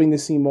was hoping to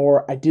see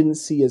more. I didn't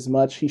see as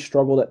much. He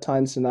struggled at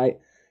times tonight.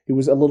 He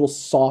was a little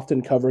soft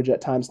in coverage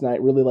at times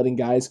tonight, really letting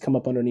guys come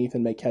up underneath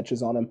and make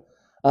catches on him.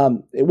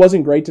 It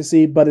wasn't great to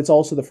see, but it's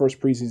also the first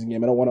preseason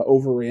game. I don't want to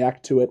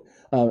overreact to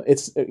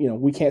it.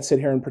 We can't sit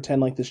here and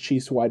pretend like this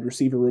Chiefs wide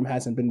receiver room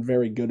hasn't been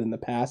very good in the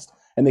past,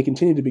 and they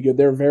continue to be good.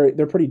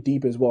 They're pretty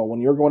deep as well.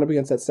 When you're going up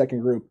against that second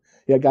group,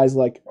 you got guys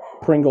like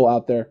Pringle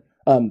out there.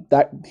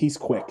 That he's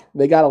quick.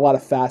 They got a lot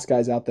of fast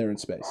guys out there in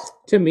space.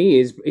 To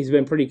me, he's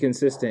been pretty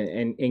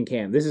consistent in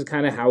camp. This is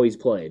kind of how he's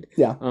played.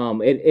 Yeah.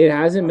 It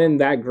hasn't been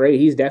that great.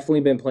 He's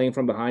definitely been playing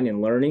from behind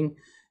and learning.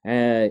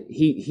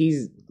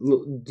 He's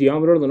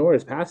Deommodore Lenoir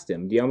has passed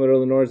him.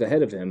 Deommodore Lenoir is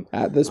ahead of him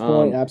at this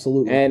point.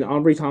 Absolutely. And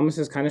Ambry Thomas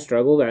has kind of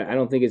struggled. I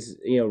don't think it's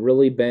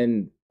really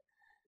been.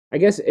 I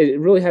guess it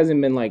really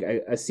hasn't been like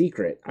a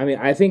secret. I mean,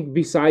 I think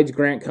besides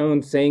Grant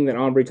Cohn saying that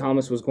Ambry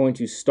Thomas was going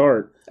to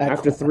start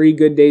after 3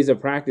 good days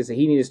of practice, that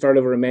he needed to start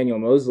over Emmanuel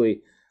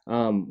Mosley.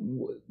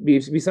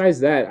 Besides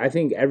that, I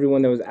think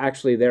everyone that was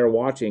actually there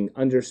watching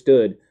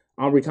understood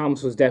Ambry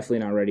Thomas was definitely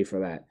not ready for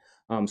that.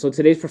 So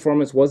today's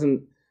performance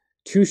wasn't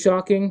too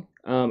shocking.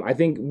 I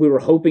think we were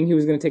hoping he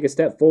was going to take a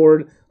step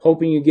forward,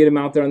 hoping you get him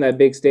out there on that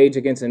big stage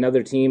against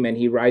another team and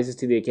he rises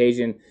to the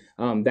occasion.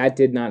 That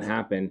did not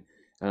happen.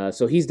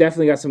 So he's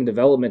definitely got some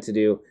development to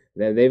do.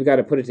 They've got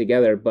to put it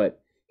together,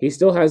 but he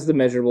still has the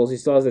measurables. He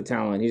still has the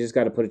talent. He's just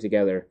got to put it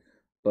together.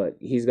 But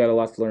he's got a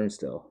lot to learn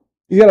still.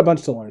 He's got a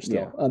bunch to learn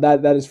still. Yeah.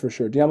 That is for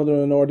sure.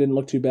 Deommodore Lenoir didn't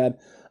look too bad.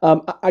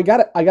 I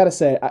gotta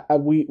say,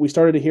 we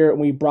started to hear it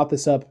and we brought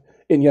this up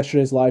in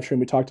yesterday's live stream.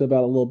 We talked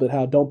about a little bit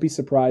how don't be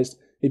surprised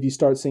if you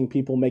start seeing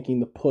people making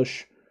the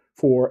push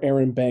for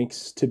Aaron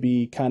Banks to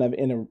be kind of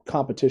in a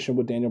competition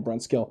with Daniel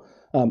Brunskill.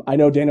 I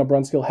know Daniel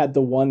Brunskill had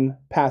the one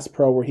pass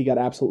pro where he got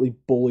absolutely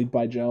bullied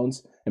by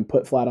Jones and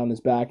put flat on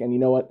his back. And you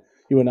know what?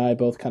 You and I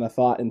both kind of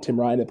thought, and Tim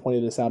Ryan had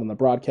pointed this out on the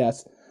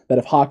broadcast, that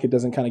if Hockett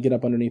doesn't kind of get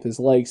up underneath his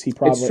legs, he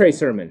probably... It's Trey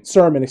Sermon.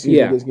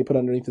 Doesn't get put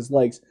underneath his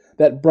legs,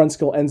 that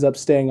Brunskill ends up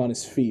staying on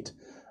his feet.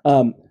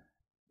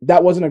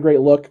 That wasn't a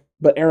great look,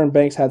 but Aaron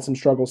Banks had some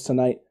struggles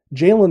tonight.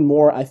 Jalen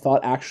Moore, I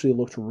thought, actually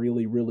looked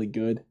really, really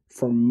good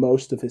for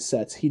most of his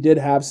sets. He did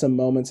have some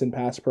moments in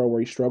pass pro where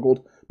he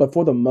struggled, but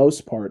for the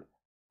most part,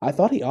 I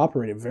thought he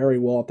operated very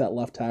well at that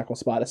left tackle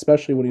spot,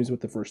 especially when he was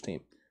with the first team.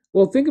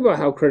 Well, think about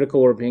how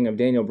critical we're being of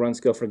Daniel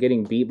Brunskill for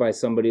getting beat by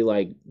somebody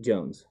like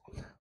Jones.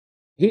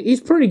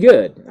 He's pretty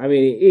good. I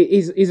mean,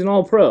 he's an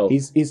all-pro.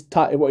 He's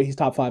top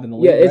 5 in the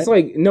league. Yeah, it's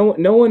right? like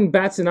no one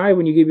bats an eye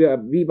when you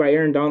get beat by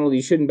Aaron Donald.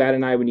 You shouldn't bat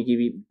an eye when you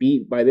get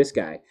beat by this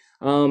guy.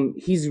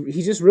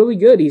 He's just really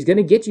good. He's going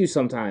to get you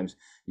sometimes.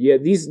 Yeah,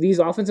 these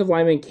offensive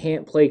linemen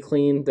can't play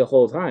clean the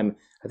whole time.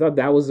 I thought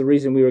that was the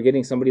reason we were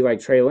getting somebody like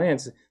Trey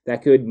Lance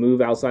that could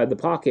move outside the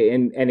pocket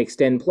and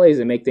extend plays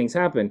and make things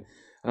happen.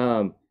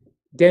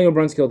 Daniel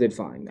Brunskill did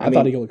fine. I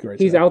thought he looked great.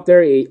 He's out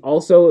there.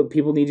 Also,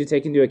 people need to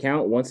take into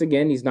account, once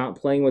again, he's not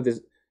playing with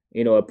his,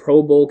 a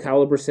Pro Bowl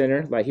caliber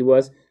center like he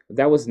was.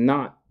 That was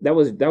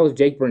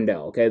Jake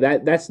Brendel. Okay,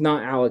 that's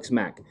not Alex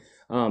Mack.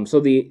 So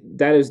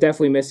that is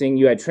definitely missing.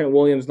 You had Trent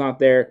Williams not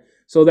there,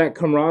 so that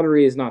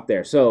camaraderie is not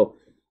there. So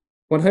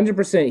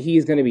 100%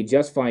 he's going to be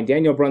just fine.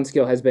 Daniel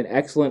Brunskill has been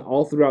excellent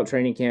all throughout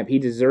training camp. He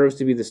deserves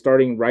to be the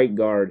starting right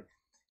guard.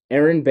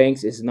 Aaron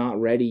Banks is not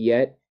ready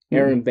yet.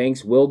 Aaron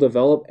Banks will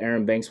develop.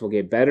 Aaron Banks will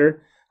get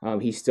better.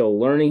 He's still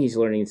learning. He's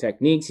learning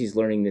techniques. He's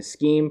learning the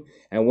scheme.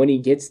 And when he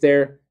gets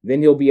there,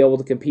 then he'll be able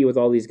to compete with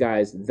all these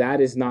guys.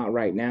 That is not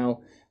right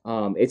now.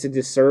 It's a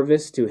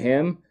disservice to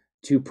him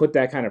to put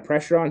that kind of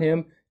pressure on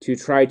him, to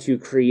try to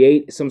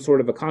create some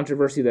sort of a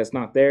controversy that's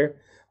not there.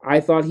 I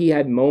thought he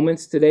had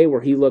moments today where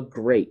he looked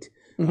great.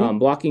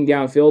 Blocking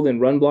downfield and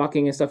run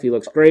blocking and stuff, he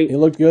looks great. He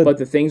looked good. But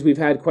the things we've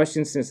had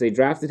questions since they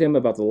drafted him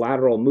about the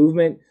lateral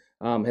movement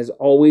has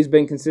always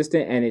been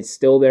consistent, and it's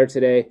still there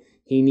today.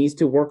 He needs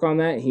to work on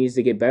that. He needs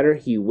to get better.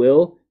 He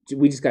will.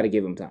 We just got to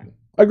give him time.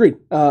 Agreed.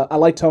 I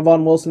like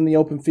Tavon Wilson in the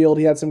open field.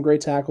 He had some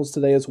great tackles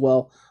today as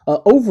well.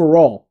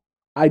 Overall,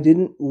 I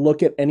didn't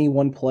look at any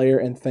one player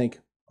and think,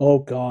 oh,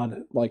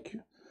 God, like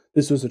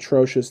this was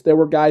atrocious. There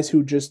were guys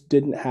who just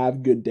didn't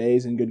have good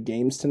days and good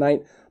games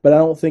tonight, but I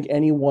don't think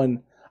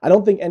anyone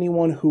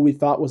who we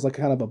thought was like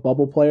kind of a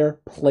bubble player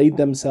played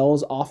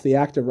themselves off the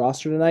active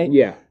roster tonight.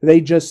 Yeah.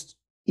 They just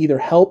either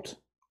helped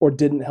or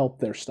didn't help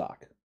their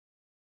stock.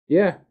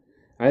 Yeah.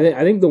 I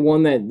think the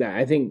one that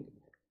I think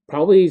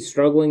probably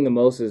struggling the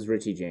most is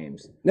Richie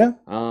James. Yeah.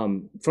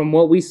 From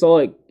what we saw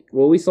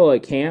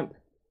at camp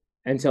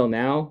until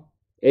now,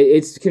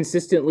 it's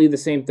consistently the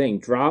same thing.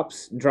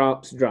 Drops.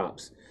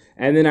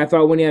 And then I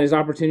thought when he had his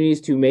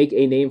opportunities to make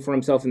a name for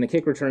himself in the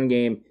kick return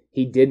game,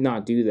 he did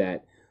not do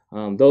that.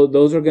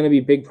 Those are going to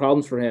be big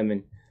problems for him.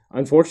 And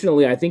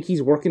unfortunately, I think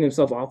he's working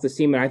himself off this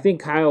team. And I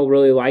think Kyle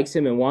really likes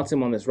him and wants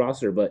him on this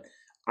roster. But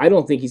I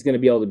don't think he's going to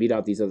be able to beat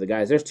out these other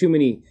guys. There's too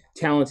many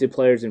talented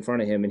players in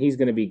front of him, and he's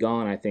going to be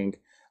gone, I think.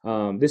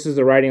 This is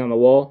the writing on the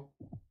wall.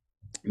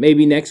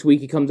 Maybe next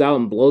week he comes out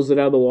and blows it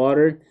out of the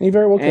water. He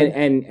very well could.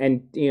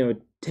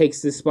 And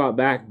takes this spot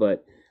back.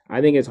 But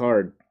I think it's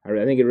hard. I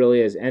think it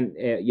really is. And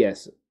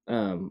yes,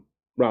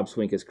 Rob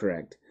Swink is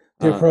correct.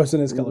 Rosen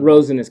is colorblind.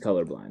 Rosen is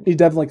colorblind. He's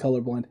definitely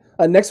colorblind.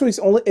 Next week's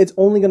it's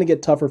only going to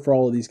get tougher for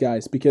all of these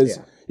guys because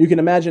you can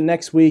imagine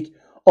next week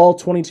all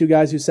 22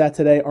 guys who sat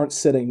today aren't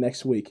sitting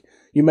next week.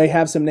 You may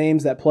have some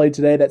names that played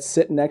today that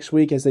sit next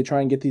week as they try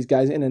and get these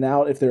guys in and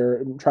out if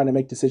they're trying to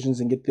make decisions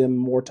and get them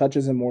more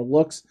touches and more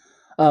looks.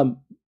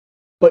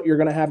 But you're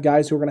going to have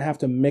guys who are going to have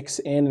to mix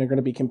in and are going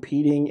to be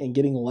competing and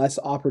getting less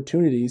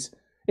opportunities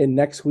in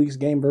next week's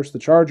game versus the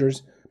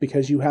Chargers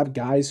because you have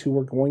guys who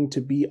are going to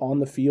be on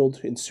the field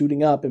and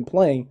suiting up and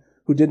playing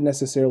who didn't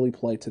necessarily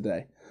play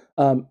today.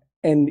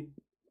 And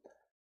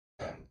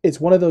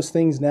it's one of those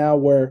things now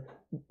where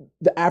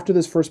after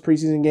this first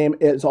preseason game,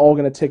 it's all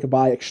going to tick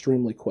by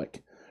extremely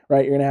quick,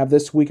 right? You're going to have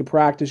this week of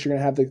practice. You're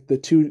going to have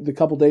the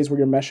couple days where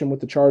you're meshing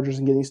with the Chargers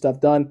and getting stuff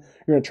done.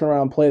 You're going to turn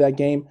around and play that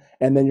game,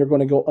 and then you're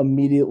going to go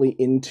immediately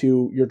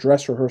into your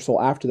dress rehearsal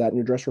after that in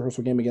your dress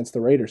rehearsal game against the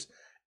Raiders.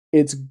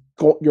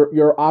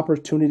 Your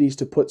opportunities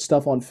to put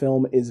stuff on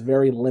film is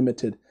very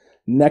limited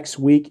Next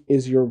week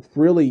is your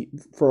really,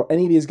 for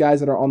any of these guys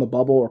that are on the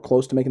bubble or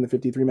close to making the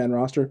 53-man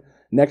roster,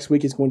 next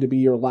week is going to be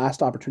your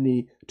last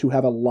opportunity to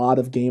have a lot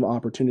of game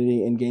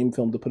opportunity and game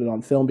film to put it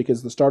on film,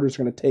 because the starters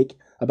are going to take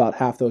about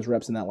half those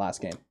reps in that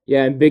last game.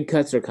 Yeah, and big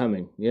cuts are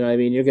coming. You know what I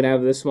mean? You're going to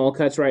have the small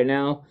cuts right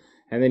now,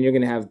 and then you're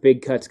going to have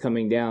big cuts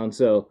coming down.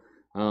 So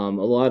a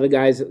lot of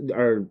guys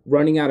are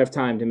running out of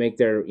time to make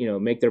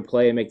their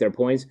play and make their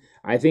points.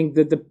 I think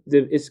that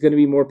it's going to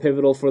be more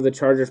pivotal for the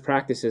Chargers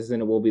practices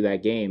than it will be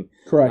that game.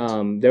 Correct.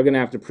 They're going to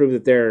have to prove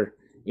that they're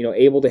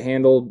able to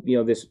handle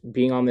this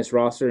being on this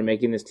roster and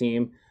making this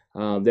team.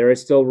 There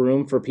is still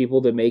room for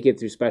people to make it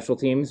through special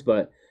teams,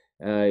 but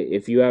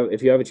if you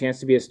have a chance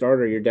to be a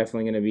starter, you're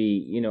definitely going to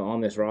be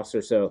on this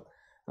roster. So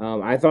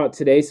I thought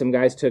today some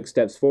guys took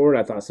steps forward.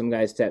 I thought some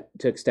guys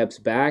took steps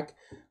back.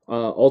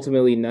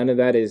 Ultimately, none of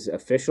that is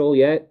official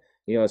yet,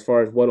 as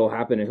far as what will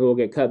happen and who will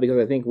get cut,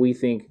 because we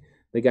think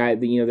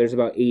there's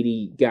about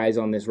 80 guys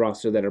on this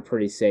roster that are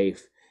pretty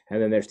safe,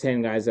 and then there's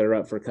 10 guys that are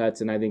up for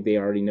cuts, and I think they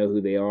already know who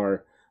they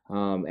are.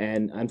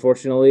 And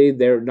unfortunately,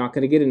 they're not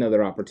going to get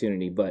another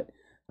opportunity, but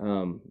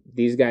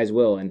these guys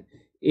will. And,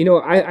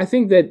 I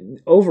think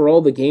that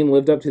overall the game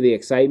lived up to the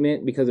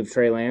excitement because of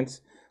Trey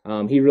Lance.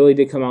 He really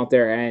did come out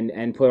there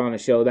and put on a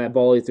show. That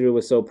ball he threw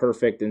was so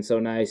perfect and so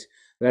nice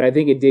that I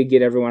think it did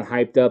get everyone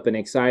hyped up and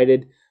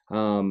excited.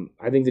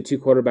 I think the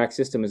 2-quarterback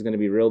system is going to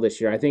be real this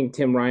year. I think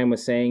Tim Ryan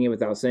was saying it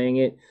without saying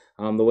it.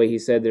 The way he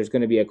said there's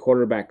going to be a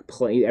quarterback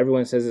play.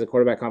 Everyone says it's a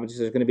quarterback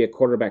competition. There's going to be a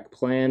quarterback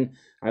plan.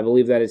 I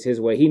believe that is his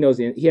way. He knows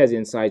he has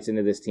insights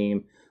into this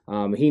team.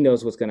 He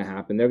knows what's going to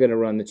happen. They're going to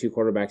run the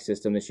 2-quarterback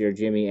system this year,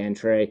 Jimmy and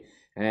Trey,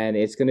 and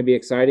it's going to be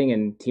exciting,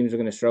 and teams are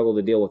going to struggle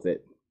to deal with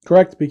it.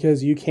 Correct,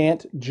 because you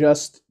can't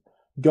just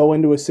go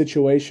into a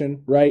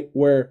situation, right,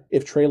 where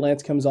if Trey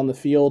Lance comes on the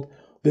field,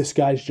 this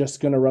guy's just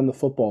going to run the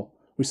football.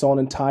 We saw an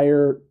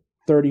entire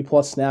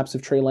 30-plus snaps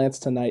of Trey Lance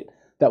tonight.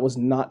 That was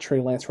not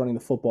Trey Lance running the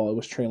football. It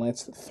was Trey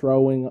Lance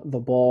throwing the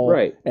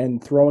ball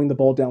and throwing the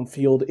ball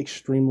downfield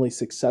extremely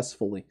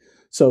successfully.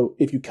 So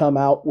if you come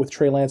out with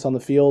Trey Lance on the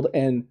field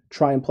and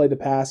try and play the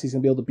pass, he's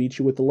going to be able to beat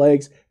you with the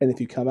legs. And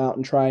if you come out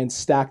and try and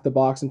stack the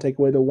box and take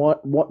away the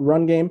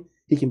run game,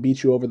 he can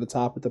beat you over the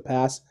top with the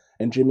pass.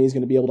 And Jimmy is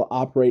going to be able to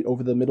operate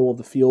over the middle of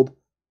the field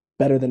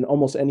better than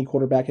almost any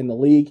quarterback in the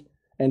league.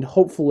 And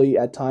hopefully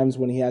at times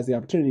when he has the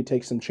opportunity,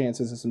 take some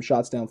chances and some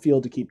shots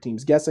downfield to keep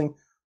teams guessing.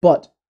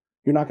 But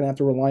you're not going to have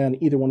to rely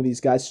on either one of these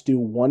guys to do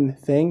one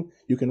thing.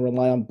 You can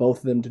rely on both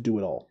of them to do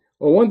it all.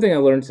 Well, one thing I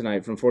learned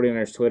tonight from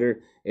 49ers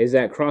Twitter is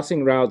that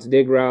crossing routes,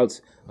 dig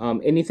routes,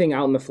 anything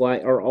out in the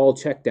flat are all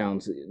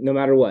checkdowns, no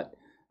matter what.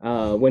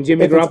 When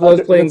Jimmy Garoppolo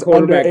is playing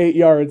quarterback, under 8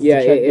 yards,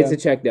 it's a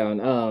check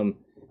down.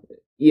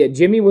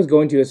 Jimmy was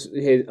going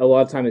to a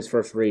lot of time his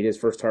first read, his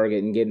first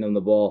target, and getting him the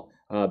ball.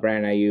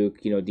 Brandon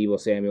Ayuk, Deebo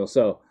Samuel.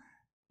 So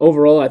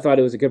overall, I thought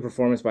it was a good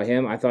performance by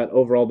him. I thought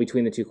overall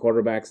between the two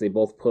quarterbacks, they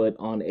both put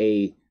on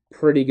a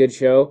pretty good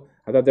show.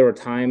 I thought there were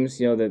times,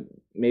 that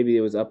maybe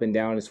it was up and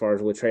down as far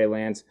as with Trey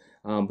Lance.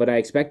 But I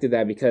expected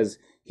that because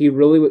he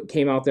really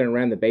came out there and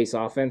ran the base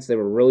offense. They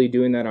were really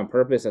doing that on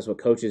purpose. That's what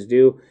coaches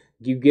do.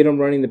 You get them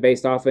running the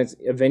base offense,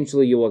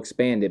 eventually you will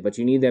expand it. But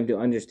you need them to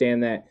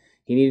understand that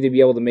he needed to be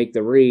able to make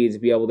the reads,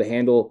 be able to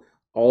handle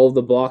all of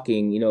the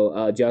blocking,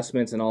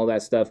 adjustments and all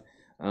that stuff.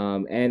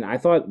 And I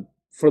thought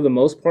for the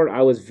most part,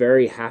 I was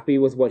very happy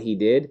with what he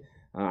did.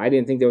 I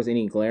didn't think there was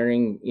any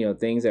glaring,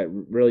 things that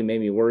really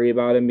made me worry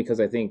about him, because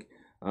I think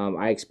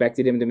I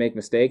expected him to make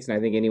mistakes. And I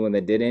think anyone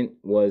that didn't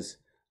was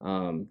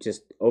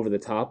just over the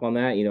top on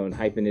that, and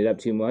hyping it up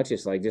too much.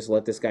 It's like, just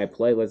let this guy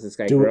play, let this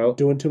guy grow.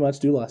 Doing too much,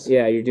 do less.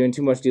 Yeah, you're doing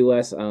too much, do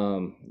less.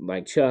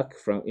 Like Chuck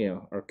from,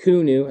 or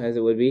Kunu, as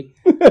it would be.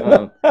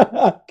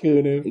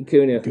 Kunu.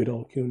 Good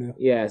old Kunu.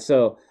 Yeah,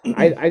 so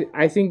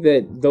I think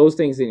that those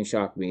things didn't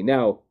shock me.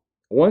 Now,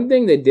 one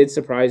thing that did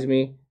surprise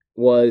me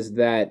was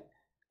that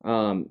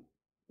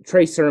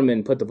Trey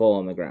Sermon put the ball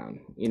on the ground.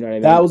 You know what I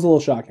mean? That was a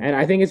little shocking. And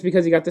I think it's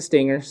because he got the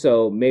stinger,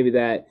 so maybe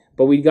that.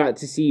 But we got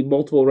to see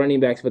multiple running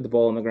backs put the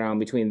ball on the ground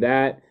between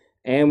that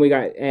and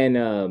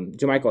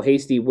JaMycal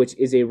Hasty, which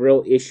is a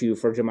real issue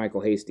for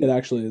JaMycal Hasty. It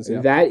actually is,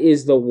 yeah. That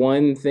is the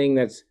one thing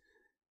that's,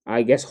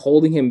 I guess,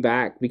 holding him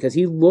back, because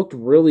he looked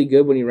really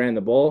good when he ran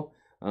the ball.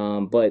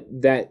 But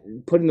that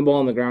putting the ball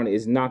on the ground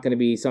is not going to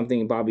be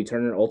something Bobby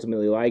Turner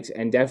ultimately likes,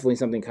 and definitely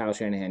something Kyle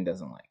Shanahan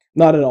doesn't like.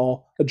 Not at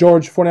all.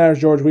 George, 49ers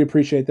George, we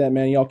appreciate that,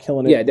 man. Y'all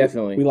killing it. Yeah,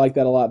 definitely. We like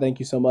that a lot. Thank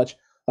you so much.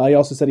 He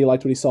also said he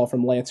liked what he saw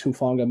from Lance,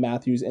 Hufanga,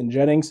 Matthews, and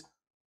Jennings.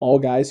 All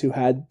guys who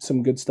had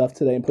some good stuff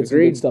today and put some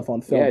good stuff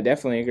on film. Yeah,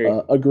 definitely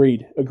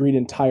agree. Agreed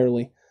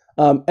entirely.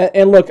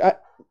 And look,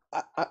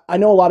 I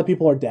know a lot of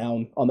people are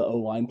down on the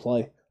O-line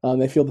play.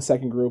 They feel the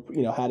second group,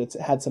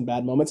 had some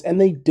bad moments, and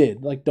they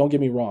did. Like, don't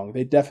get me wrong,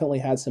 they definitely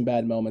had some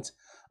bad moments.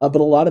 But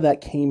a lot of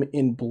that came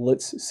in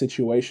blitz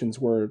situations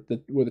where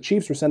the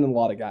Chiefs were sending a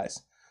lot of guys,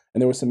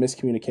 and there was some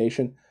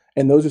miscommunication.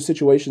 And those are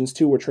situations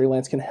too where Trey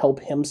Lance can help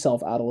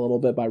himself out a little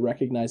bit by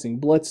recognizing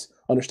blitz,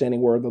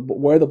 understanding where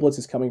the blitz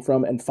is coming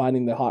from, and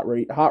finding the hot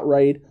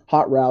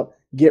route,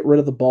 get rid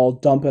of the ball,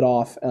 dump it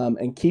off,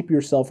 and keep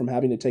yourself from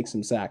having to take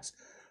some sacks.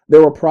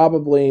 there were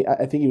probably,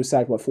 I think he was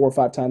sacked, 4 or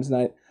 5 times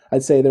tonight.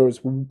 I'd say there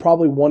was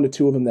probably 1 to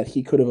 2 of them that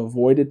he could have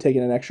avoided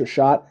taking an extra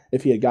shot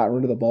if he had gotten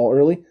rid of the ball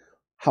early.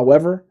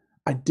 However,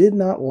 I did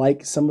not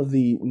like some of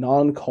the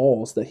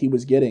non-calls that he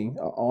was getting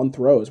on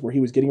throws where he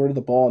was getting rid of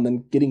the ball and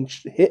then getting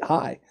hit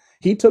high.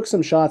 He took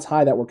some shots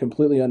high that were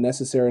completely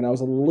unnecessary, and I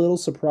was a little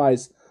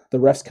surprised the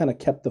refs kind of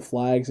kept the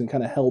flags and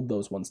kind of held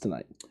those ones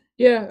tonight.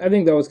 Yeah, I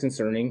think that was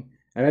concerning.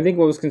 And I think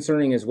what was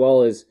concerning as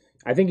well is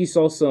I think you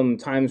saw some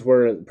times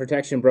where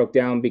protection broke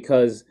down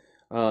because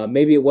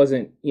maybe it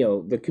wasn't,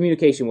 the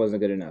communication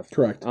wasn't good enough.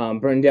 Correct.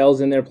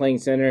 Brindell's in there playing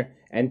center,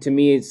 and to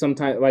me, it's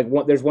sometimes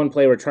there's one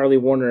play where Charlie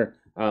Warner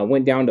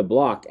went down to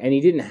block, and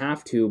he didn't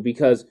have to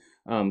because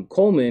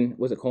Coleman,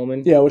 was it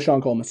Coleman? Yeah, it was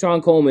Sean Coleman.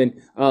 Sean Coleman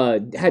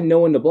had no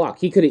one to block.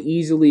 He could have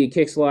easily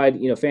kick slide,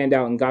 fanned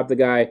out and got the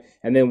guy,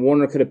 and then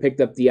Warner could have picked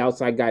up the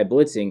outside guy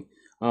blitzing,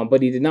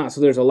 but he did not.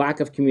 So there's a lack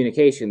of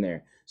communication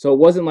there. So it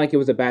wasn't like it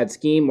was a bad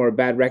scheme or a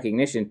bad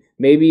recognition.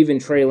 Maybe even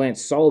Trey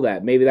Lance saw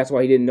that. Maybe that's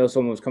why he didn't know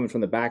someone was coming from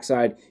the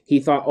backside.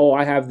 He thought,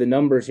 I have the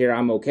numbers here,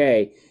 I'm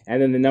okay.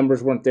 And then the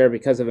numbers weren't there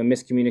because of a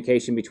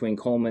miscommunication between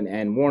Coleman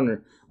and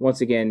Warner.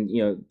 Once again,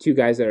 2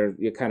 guys that are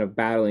kind of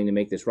battling to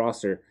make this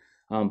roster.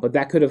 But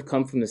that could have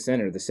come from the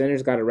center. The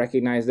center's got to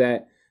recognize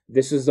that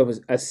this is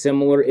a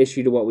similar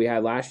issue to what we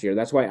had last year.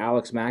 That's why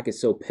Alex Mack is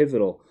so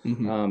pivotal.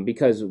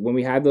 Because when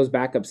we had those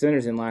backup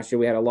centers in last year,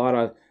 we had a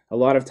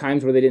lot of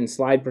times where they didn't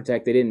slide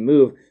protect, they didn't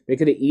move. They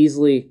could have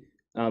easily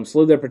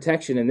slowed their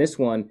protection in this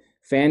one,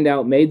 fanned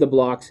out, made the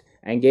blocks,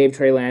 and gave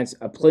Trey Lance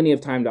plenty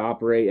of time to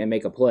operate and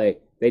make a play.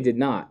 They did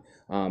not.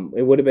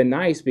 It would have been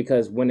nice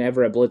because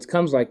whenever a blitz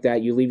comes like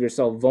that, you leave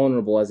yourself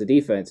vulnerable as a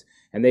defense,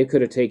 and they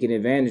could have taken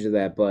advantage of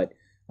that, but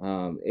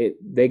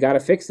they got to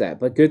fix that.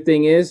 But good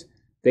thing is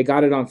they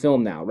got it on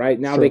film now, right?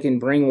 Now They can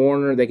bring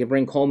Warner, they can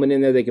bring Coleman in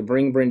there, they can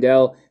bring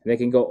Brindell, and they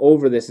can go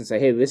over this and say,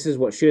 hey, this is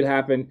what should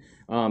happen.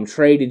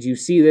 Trey, did you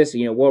see this?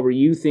 What were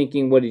you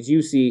thinking? What did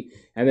you see?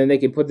 And then they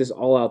can put this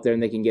all out there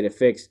and they can get it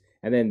fixed.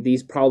 And then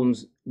these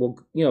problems will,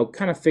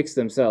 kind of fix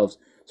themselves.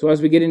 So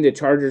as we get into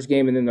Chargers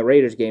game and then the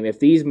Raiders game, if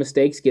these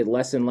mistakes get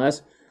less and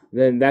less,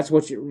 then that's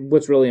what's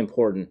really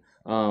important.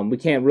 We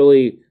can't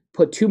really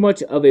put too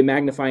much of a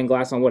magnifying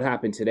glass on what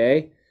happened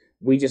today.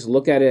 We just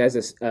look at it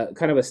as a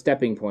kind of a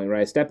stepping point,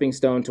 right? A stepping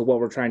stone to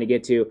what we're trying to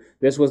get to.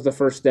 This was the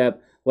first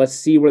step. Let's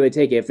see where they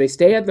take it. If they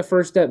stay at the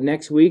first step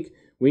next week,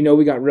 we know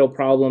we got real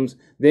problems.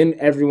 Then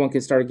everyone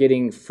can start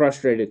getting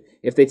frustrated.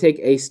 If they take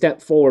a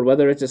step forward,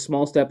 whether it's a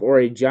small step or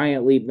a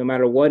giant leap, no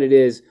matter what it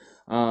is,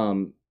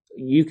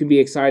 you can be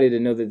excited to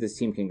know that this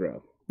team can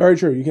grow. Very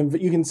true.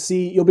 You can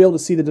see, you'll be able to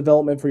see the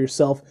development for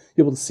yourself.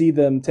 You'll be able to see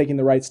them taking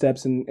the right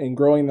steps and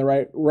growing in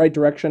the right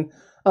direction.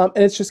 And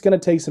it's just going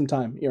to take some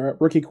time. You're a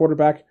rookie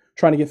quarterback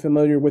trying to get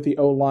familiar with the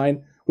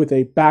O-line, with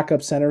a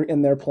backup center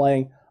in there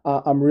playing.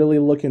 I'm really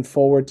looking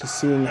forward to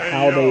seeing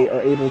how they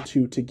are able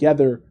to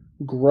together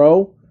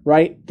grow,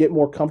 right? Get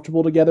more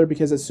comfortable together,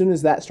 because as soon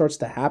as that starts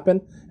to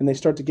happen and they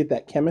start to get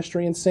that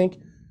chemistry in sync,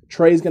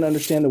 Trey's going to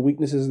understand the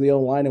weaknesses of the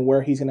O-line and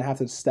where he's going to have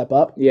to step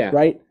up,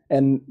 right?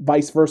 And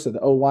vice versa.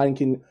 The O-line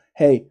can,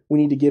 hey,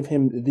 we just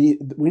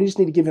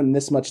need to give him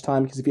this much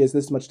time, because if he has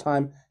this much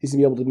time, he's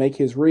going to be able to make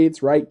his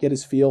reads, right? Get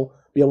his feel,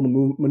 be able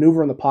to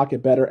maneuver in the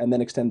pocket better, and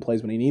then extend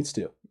plays when he needs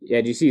to. Yeah,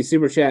 did you see a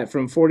super chat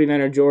from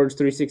 49er George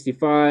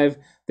 365?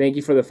 Thank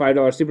you for the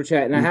 $5 super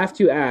chat. And I have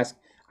to ask,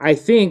 I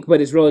think,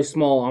 but it's really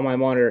small on my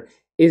monitor,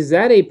 is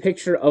that a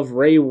picture of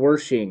Ray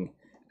Wersching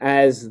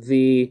as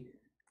the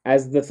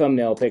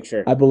thumbnail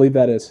picture? I believe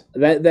that is.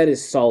 That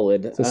is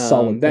solid. It's a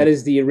solid that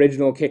is the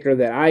original kicker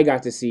that I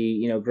got to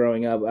see,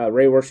 growing up.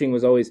 Ray Wersching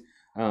was always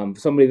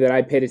somebody that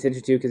I paid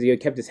attention to because he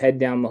had kept his head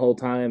down the whole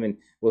time and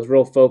was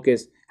real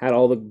focused, had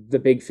all the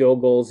big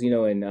field goals,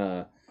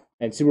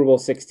 in Super Bowl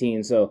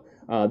 16. So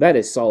that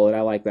is solid.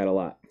 I like that a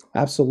lot.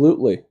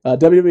 Absolutely.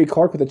 WWE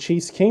Clark with the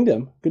Chiefs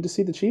Kingdom. Good to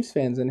see the Chiefs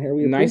fans in here.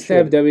 Nice to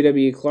have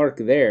WWE Clark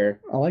there.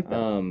 I like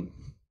that.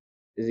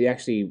 Is he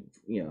actually,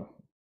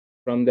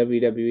 from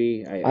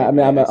WWE? I'm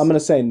going to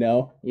say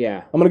no.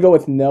 Yeah. I'm going to go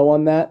with no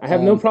on that. I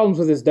have no problems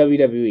with this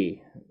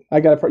WWE. You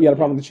got a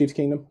problem with the Chiefs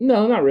Kingdom?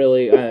 No, not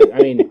really. I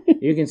mean,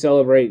 you can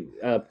celebrate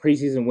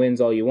preseason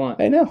wins all you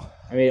want. I know.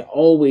 I mean, it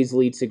always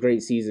leads to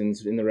great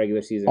seasons in the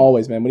regular season.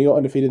 Always, man. When you go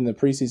undefeated in the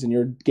preseason,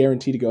 you're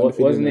guaranteed to go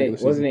undefeated in the regular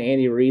season. Wasn't it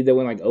Andy Reid that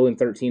went like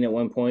 0-13 at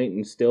one point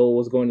and still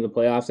was going to the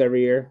playoffs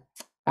every year?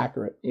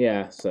 Accurate.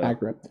 Yeah, so.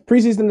 Accurate.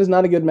 Preseason is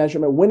not a good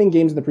measurement. Winning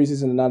games in the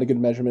preseason is not a good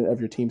measurement of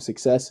your team's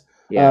success.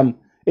 Yeah.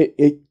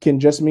 It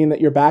can just mean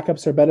that your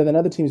backups are better than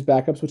other teams'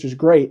 backups, which is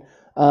great.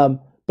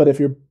 But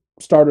if your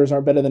starters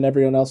aren't better than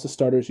everyone else's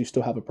starters, you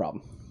still have a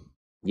problem.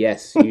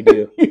 Yes, you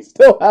do. You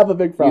still have a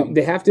big problem.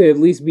 They have to at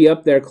least be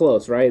up there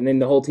close, right? And then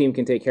the whole team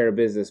can take care of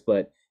business.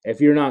 But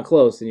if you're not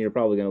close, then you're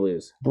probably going to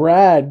lose.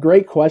 Brad,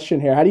 great question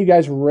here. How do you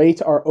guys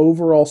rate our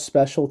overall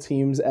special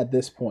teams at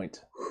this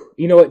point?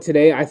 You know what?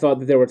 Today, I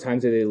thought that there were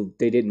times that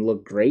they didn't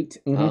look great.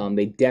 Mm-hmm.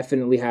 They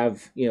definitely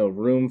have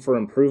room for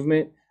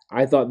improvement.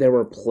 I thought there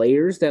were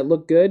players that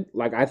looked good.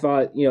 Like I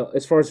thought,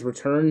 as far as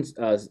returns,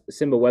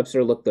 Simba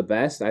Webster looked the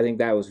best. I think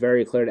that was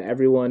very clear to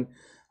everyone.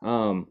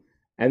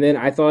 And then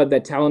I thought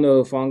that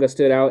Talanoa Hufanga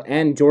stood out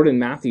and Jordan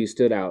Matthews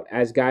stood out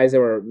as guys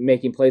that were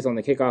making plays on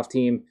the kickoff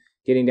team,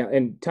 getting down.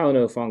 And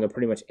Talanoa Hufanga,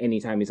 pretty much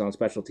anytime he's on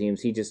special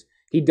teams,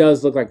 he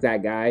does look like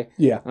that guy.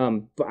 Yeah.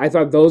 But I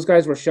thought those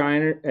guys were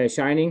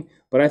shining,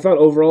 but I thought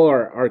overall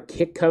our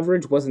kick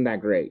coverage wasn't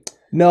that great.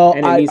 No,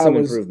 and it needs some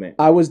improvement.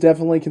 I was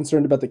definitely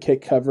concerned about the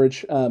kick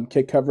coverage.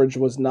 Kick coverage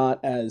was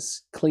not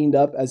as cleaned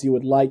up as you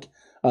would like.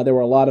 There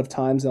were a lot of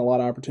times and a lot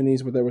of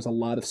opportunities where there was a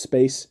lot of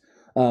space.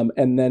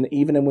 And then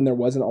even when there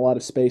wasn't a lot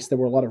of space, there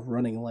were a lot of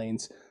running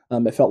lanes.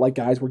 It felt like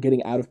guys were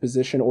getting out of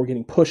position or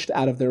getting pushed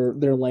out of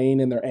their lane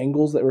and their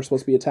angles that they were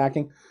supposed to be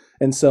attacking.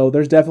 And so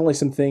there's definitely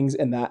some things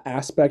in that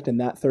aspect, in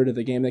that third of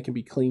the game, that can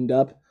be cleaned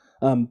up.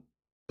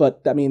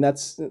 But, I mean,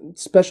 that's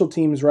special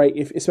teams, right?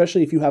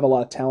 Especially if you have a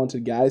lot of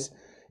talented guys,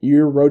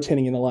 you're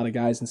rotating in a lot of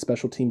guys in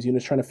special teams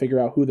units trying to figure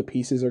out who the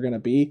pieces are going to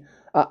be.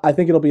 I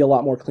think it'll be a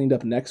lot more cleaned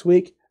up next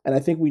week. And I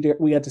think we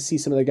got to see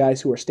some of the guys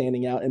who are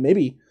standing out and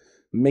maybe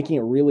making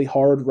it really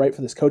hard, right,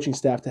 for this coaching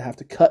staff to have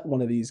to cut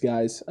one of these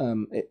guys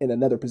in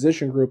another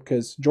position group,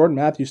 because Jordan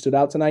Matthews stood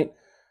out tonight.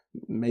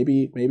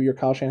 Maybe you're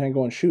Kyle Shanahan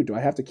going, shoot, do I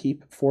have to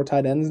keep 4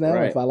 tight ends now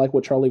if I like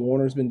what Charlie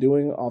Warner's been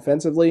doing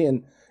offensively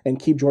and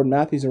keep Jordan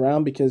Matthews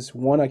around? Because,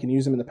 one, I can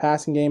use him in the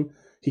passing game.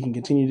 He can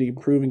continue to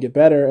improve and get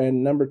better.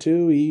 And number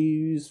 2,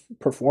 he's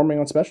performing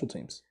on special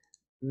teams.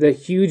 The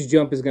huge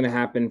jump is going to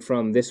happen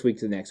from this week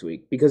to next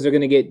week because they're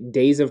going to get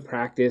days of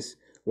practice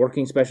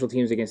working special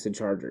teams against the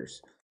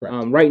Chargers.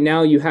 Right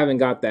now, you haven't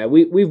got that.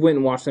 We've went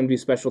and watched them do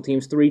special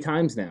teams 3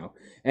 times now,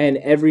 and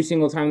every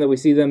single time that we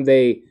see them,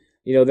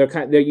 you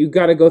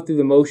got to go through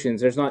the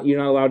motions. You're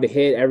not allowed to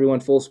hit everyone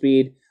full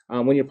speed.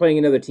 When you're playing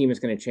another team, it's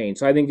going to change.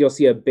 So I think you'll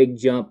see a big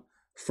jump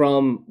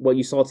from what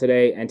you saw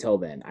today until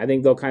then. I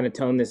think they'll kind of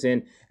tone this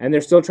in, and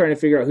they're still trying to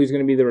figure out who's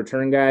going to be the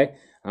return guy.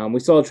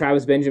 We saw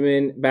Travis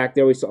Benjamin back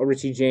there. We saw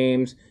Richie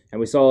James, and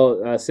we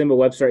saw Simba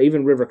Webster,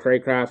 even River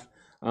Craycraft.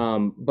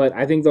 But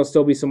I think there'll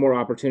still be some more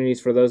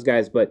opportunities for those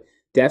guys. But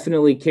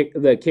definitely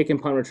the kick and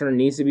punt return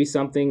needs to be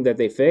something that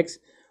they fix.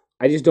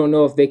 I just don't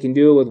know if they can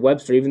do it with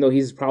Webster, even though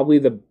he's probably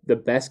the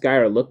best guy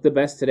or looked the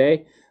best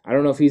today. I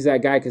don't know if he's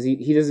that guy because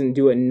he doesn't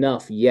do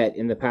enough yet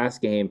in the pass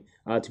game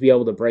to be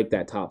able to break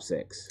that top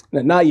 6.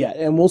 No, not yet,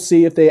 and we'll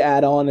see if they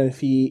add on and if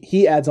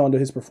he adds on to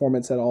his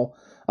performance at all.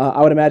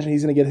 I would imagine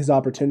he's going to get his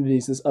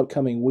opportunities this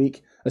upcoming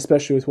week,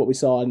 especially with what we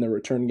saw in the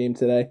return game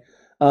today.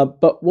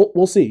 But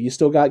we'll see. You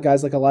still got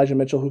guys like Elijah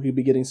Mitchell who could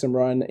be getting some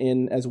run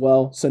in as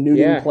well. Sanu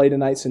didn't play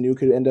tonight. Sanu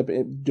could end up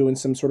doing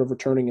some sort of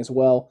returning as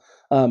well.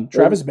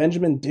 Travis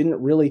Benjamin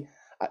didn't really.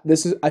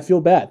 I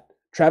feel bad.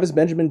 Travis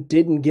Benjamin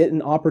didn't get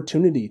an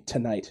opportunity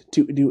tonight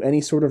to do any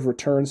sort of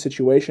return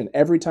situation.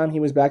 Every time he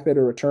was back there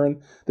to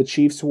return, the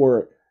Chiefs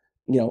were,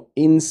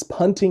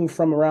 punting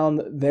from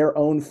around their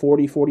own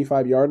 40,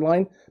 45-yard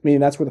line, meaning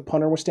that's where the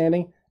punter was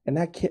standing. And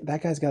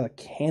that guy's got a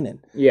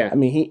cannon. Yeah. I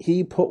mean,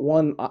 he put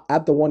one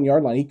at the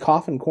 1-yard line. He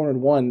coffin cornered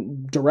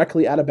one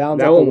directly out of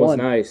bounds. That one was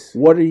nice.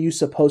 What are you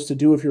supposed to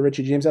do if you're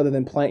Richie James other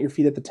than plant your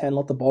feet at the 10,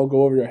 let the ball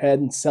go over your head,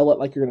 and sell it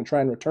like you're going to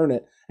try and return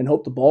it, and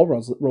hope the ball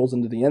rolls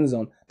into the end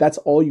zone? That's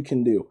all you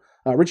can do.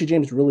 Richie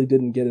James really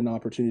didn't get an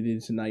opportunity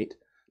tonight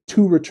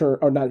to return,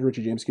 or not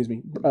Richie James, excuse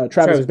me.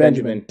 Travis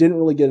Benjamin didn't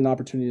really get an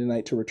opportunity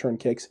tonight to return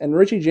kicks. And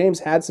Richie James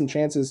had some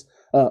chances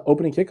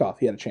opening kickoff.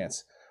 He had a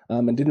chance.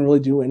 And didn't really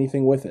do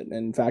anything with it. And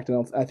in fact,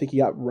 I think he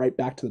got right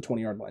back to the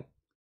 20-yard line.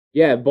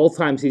 Yeah, both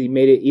times he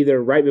made it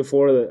either right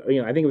before I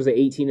think it was the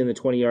 18 and the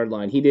 20-yard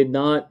line. He did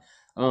not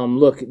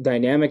look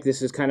dynamic.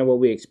 This is kind of what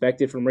we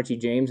expected from Richie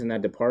James in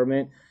that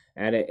department,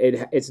 and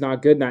it's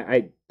not good.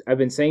 And I've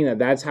been saying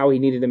that's how he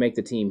needed to make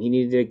the team. He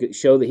needed to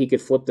show that he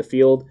could flip the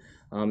field,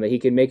 that he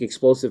could make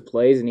explosive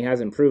plays, and he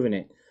hasn't proven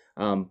it.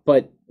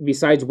 But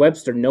besides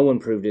Webster, no one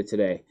proved it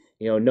today.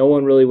 No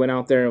one really went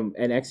out there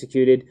and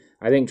executed.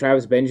 I think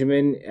Travis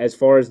Benjamin, as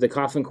far as the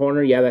coffin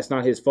corner, that's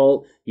not his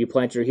fault. You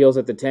plant your heels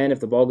at the 10. If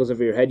the ball goes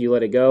over your head, you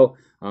let it go.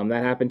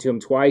 That happened to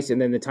him twice.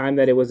 And then the time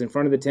that it was in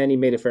front of the 10, he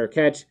made a fair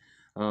catch.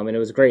 And it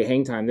was a great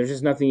hang time. There's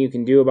just nothing you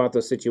can do about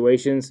those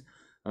situations.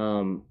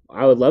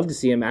 I would love to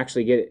see him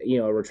actually get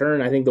a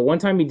return. I think the one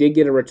time he did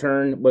get a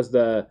return was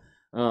the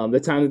time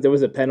that there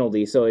was a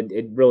penalty, so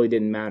it really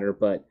didn't matter.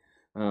 But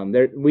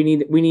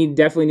we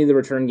definitely need the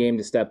return game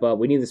to step up.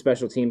 We need the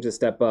special teams to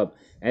step up,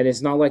 and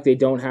it's not like they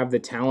don't have the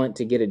talent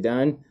to get it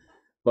done,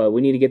 but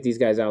we need to get these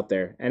guys out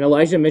there. And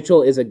Elijah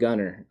Mitchell is a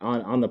gunner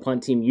on the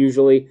punt team.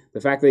 Usually,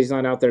 the fact that he's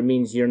not out there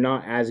means you're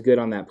not as good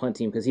on that punt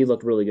team because he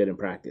looked really good in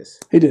practice.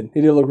 He did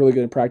look really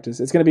good in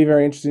practice. It's going to be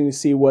very interesting to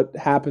see what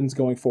happens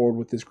going forward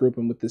with this group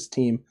and with this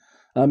team,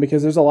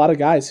 because there's a lot of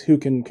guys who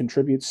can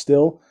contribute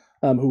still,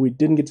 who we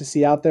didn't get to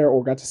see out there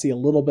or got to see a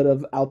little bit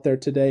of out there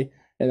today.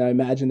 And I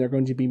imagine they're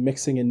going to be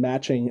mixing and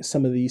matching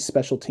some of these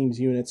special teams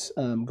units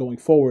going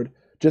forward,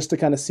 just to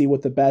kind of see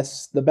what the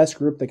best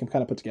group they can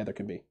kind of put together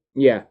can be.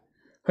 Yeah,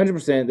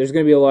 100%. There's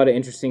going to be a lot of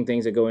interesting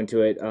things that go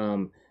into it.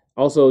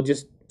 Also,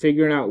 just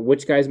figuring out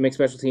which guys make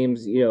special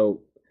teams,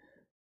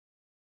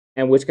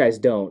 and which guys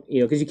don't.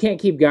 Because you can't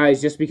keep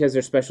guys just because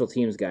they're special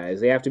teams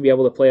guys. They have to be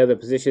able to play other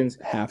positions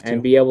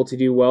and be able to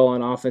do well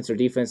on offense or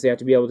defense. They have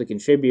to be able to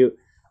contribute.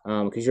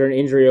 because you're an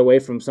injury away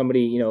from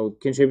somebody,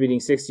 contributing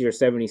 60 or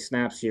 70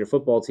 snaps to your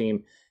football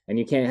team, and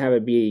you can't have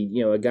it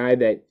be, a guy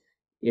that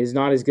is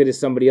not as good as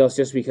somebody else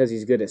just because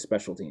he's good at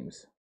special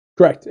teams.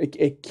 Correct.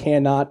 It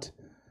cannot.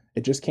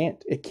 It just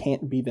can't. It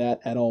can't be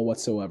that at all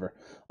whatsoever.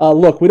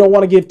 Look, we don't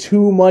want to give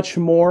too much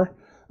more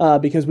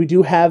because we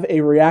do have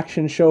a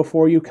reaction show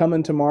for you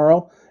coming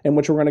tomorrow, in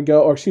which we're going to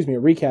go, a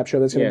recap show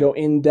that's going to go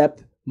in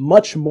depth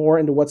much more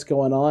into what's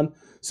going on.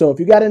 So if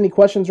you got any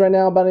questions right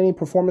now about any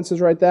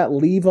performances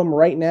leave them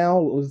right now.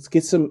 Let's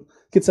get some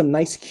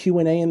nice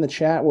Q&A in the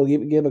chat. We'll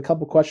give a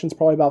couple questions,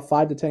 probably about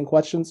 5 to 10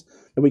 questions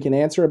that we can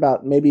answer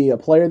about maybe a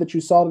player that you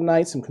saw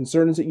tonight, some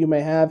concerns that you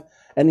may have,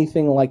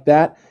 anything like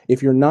that.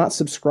 If you're not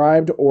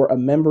subscribed or a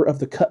member of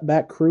the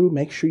Cutback Crew,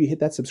 make sure you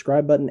hit that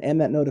subscribe button and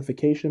that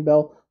notification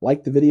bell.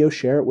 Like the video,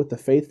 share it with the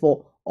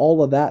faithful,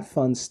 all of that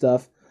fun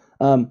stuff.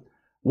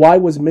 Why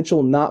was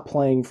Mitchell not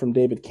playing from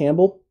David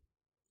Campbell?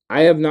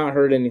 I have not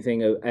heard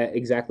anything of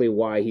exactly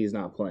why he's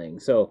not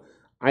playing. So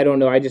I don't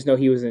know. I just know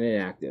he was an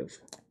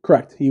inactive.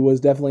 Correct. He was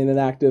definitely an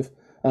inactive.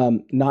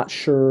 Not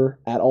sure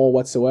at all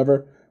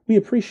whatsoever. We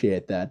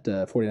appreciate that,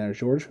 49ers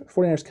George.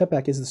 49ers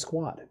Cutback is the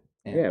squad.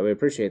 And yeah, we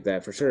appreciate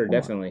that for sure.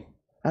 Definitely.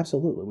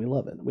 Absolutely. We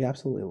love it. We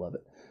absolutely love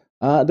it.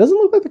 Doesn't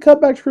look like the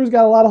Cutback Crew's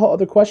got a lot of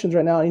other questions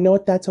right now. And you know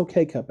what? That's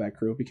okay, Cutback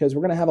Crew, because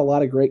we're going to have a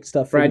lot of great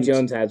stuff. Brad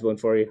Jones has one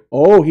for you.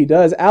 Oh, he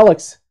does.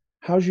 Alex,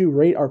 how'd you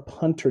rate our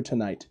punter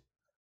tonight?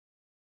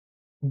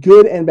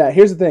 Good and bad.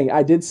 Here's the thing.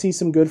 I did see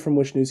some good from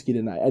Wisniewski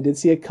tonight. I did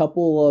see a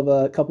couple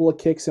of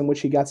kicks in which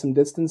he got some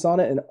distance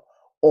on it, and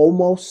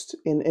almost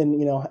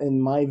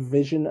in my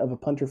vision of a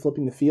punter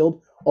flipping the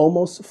field,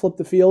 almost flipped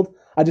the field.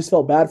 I just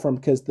felt bad for him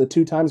because the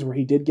 2 times where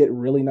he did get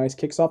really nice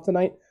kicks off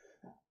tonight,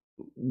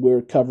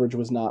 where coverage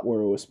was not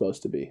where it was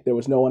supposed to be. There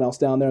was no one else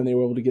down there, and they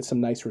were able to get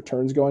some nice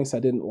returns going, so I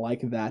didn't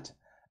like that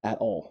at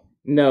all.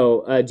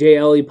 No,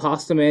 JLE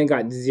Pastaman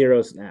got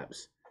 0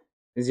 snaps.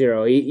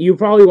 0. You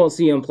probably won't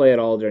see him play at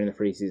all during the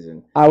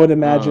preseason. I would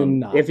imagine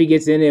not. If he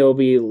gets in, it will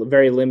be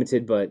very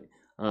limited, but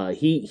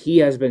he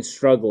has been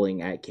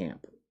struggling at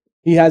camp.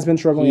 He has been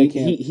struggling at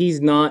camp. He's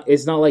not.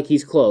 It's not like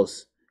he's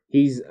close.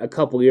 He's a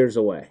couple years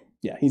away.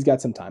 Yeah, he's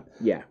got some time.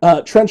 Yeah.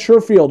 Trent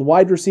Sherfield,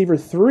 wide receiver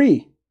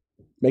 3,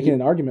 making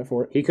an argument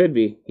for it. He could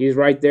be. He's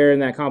right there in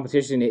that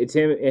competition. It's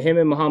him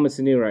and Mohamed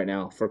Sanu right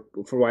now for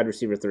wide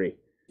receiver 3.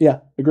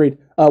 Yeah, agreed.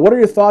 What are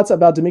your thoughts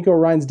about DeMeco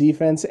Ryan's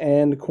defense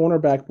and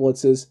cornerback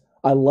blitzes?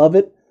 I love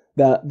it.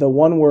 The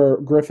one where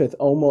Griffith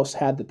almost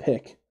had the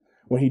pick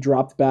when he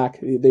dropped back.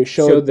 They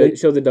showed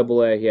the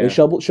double A. Yeah, they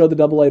showed the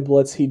double A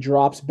blitz. He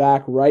drops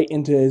back right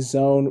into his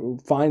zone,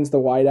 finds the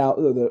wide out.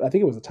 I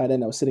think it was the tight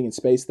end that was sitting in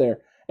space there,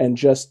 and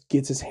just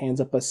gets his hands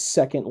up a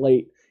second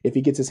late. If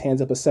he gets his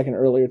hands up a second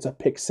earlier, it's a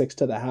pick 6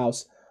 to the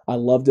house. I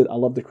loved it. I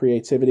love the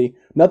creativity.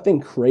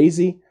 Nothing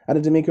crazy out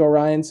of DeMeco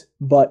Ryans,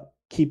 but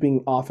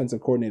keeping offensive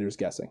coordinators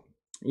guessing.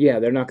 Yeah,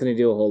 they're not going to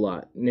do a whole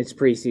lot, and it's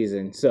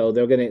preseason, so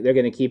they're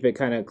gonna keep it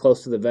kind of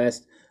close to the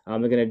vest. They're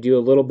going to do a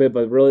little bit,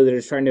 but really they're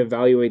just trying to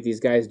evaluate these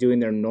guys doing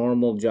their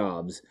normal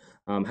jobs,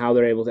 how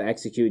they're able to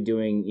execute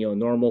doing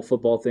normal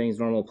football things,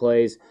 normal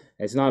plays.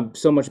 It's not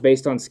so much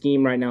based on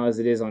scheme right now as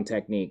it is on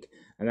technique,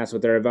 and that's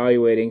what they're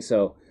evaluating.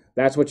 So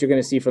that's what you're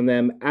going to see from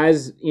them.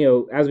 As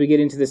we get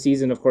into the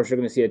season, of course, you're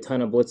going to see a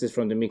ton of blitzes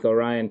from DeMeco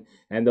Ryan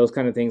and those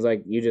kind of things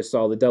like you just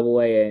saw. The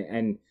double A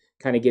and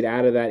kind of get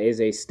out of that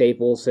is a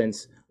staple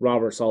since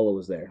Robert Saleh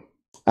was there.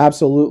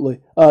 Absolutely.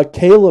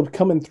 Caleb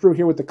coming through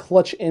here with the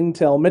clutch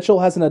intel. Mitchell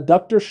has an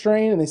adductor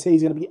strain, and they say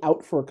he's going to be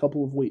out for a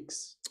couple of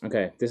weeks.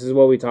 Okay, this is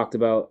what we talked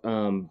about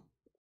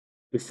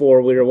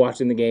before we were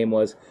watching the game.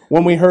 Was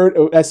when we heard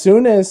as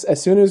soon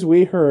as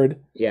we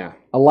heard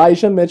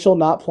Elijah Mitchell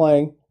not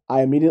playing,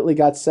 I immediately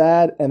got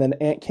sad, and then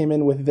Ant came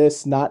in with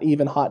this not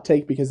even hot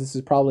take because this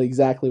is probably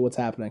exactly what's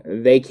happening.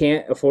 They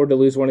can't afford to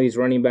lose one of these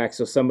running backs,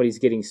 so somebody's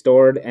getting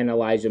stored, and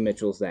Elijah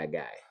Mitchell's that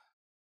guy.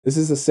 This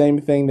is the same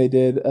thing they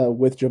did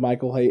with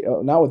JaMycal Hasty.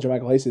 Not with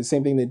JaMycal Hasty. The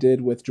same thing they did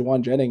with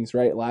Juwan Jennings,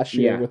 right, last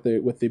year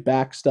with the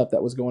back stuff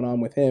that was going on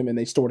with him, and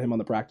they stored him on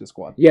the practice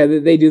squad. Yeah,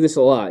 they do this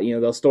a lot.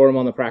 They'll store him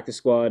on the practice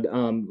squad.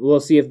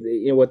 We'll see if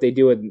what they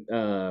do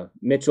with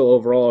Mitchell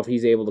overall if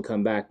he's able to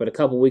come back. But a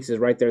couple weeks is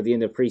right there at the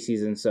end of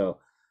preseason, so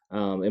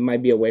it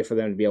might be a way for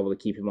them to be able to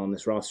keep him on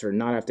this roster,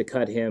 not have to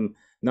cut him,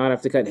 not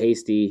have to cut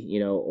Hasty,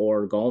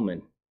 or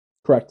Gallman.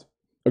 Correct.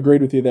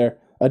 Agreed with you there.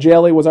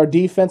 JLE, was our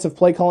defensive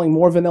play calling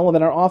more vanilla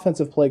than our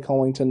offensive play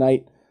calling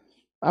tonight?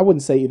 I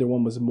wouldn't say either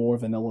one was more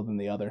vanilla than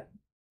the other.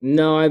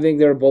 No, I think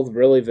they were both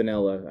really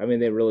vanilla. I mean,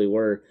 they really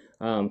were.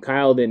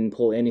 Kyle didn't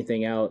pull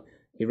anything out.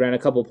 He ran a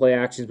couple play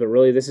actions, but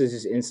really this is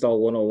just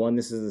install 101.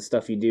 This is the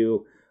stuff you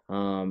do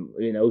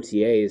in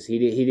OTAs. He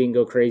didn't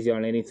go crazy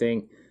on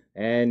anything.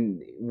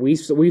 And we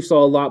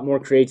saw a lot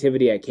more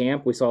creativity at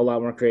camp. We saw a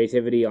lot more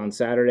creativity on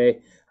Saturday.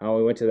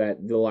 We went to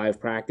the live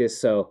practice.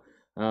 So,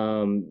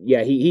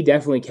 he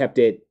definitely kept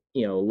it,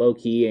 low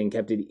key and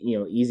kept it,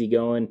 easy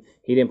going.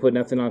 He didn't put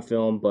nothing on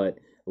film, but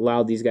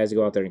allowed these guys to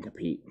go out there and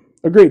compete.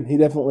 Agreed. He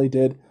definitely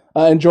did.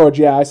 And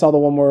George, I saw the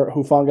one where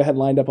Hufanga had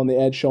lined up on the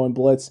edge showing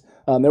blitz.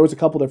 There was a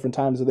couple different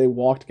times that they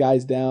walked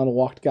guys down,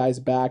 walked guys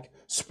back,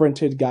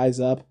 sprinted guys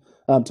up.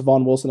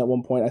 Tavon Wilson at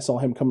one point, I saw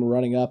him come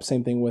running up.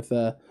 Same thing with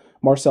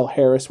Marcel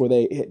Harris, where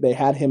they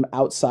had him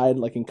outside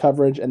like in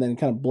coverage, and then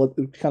kind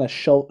of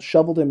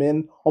shoveled him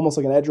in almost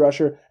like an edge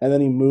rusher, and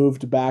then he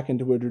moved back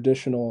into a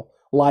traditional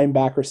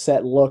linebacker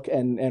set look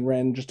and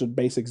ran just a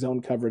basic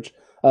zone coverage.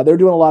 They're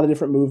doing a lot of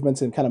different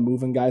movements and kind of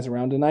moving guys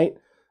around tonight,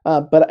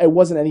 but it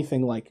wasn't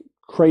anything like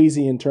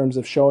crazy in terms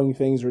of showing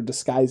things or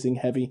disguising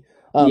heavy.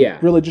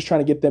 Really just trying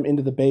to get them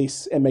into the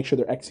base and make sure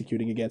they're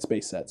executing against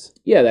base sets.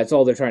 Yeah, that's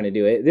all they're trying to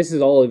do. This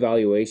is all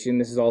evaluation.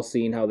 This is all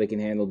seeing how they can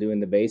handle doing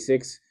the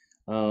basics.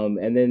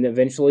 And then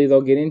eventually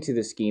they'll get into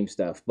the scheme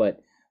stuff.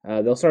 But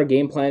they'll start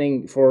game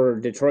planning for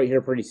Detroit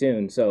here pretty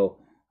soon. So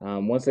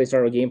once they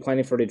start game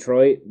planning for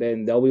Detroit,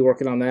 then they'll be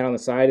working on that on the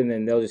side, and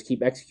then they'll just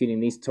keep executing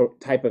these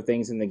type of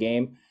things in the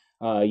game.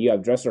 You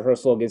have dress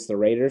rehearsal against the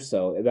Raiders,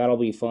 so that'll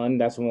be fun.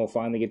 That's when we'll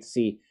finally get to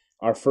see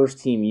our first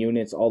team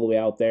units all the way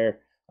out there.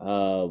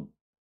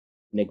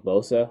 Nick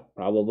Bosa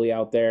probably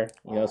out there,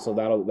 so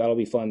that'll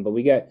be fun. But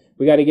we got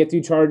to get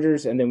through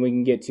Chargers, and then we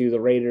can get to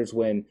the Raiders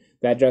when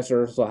that dress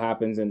rehearsal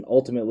happens, and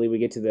ultimately we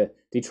get to the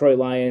Detroit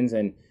Lions.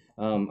 And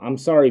I'm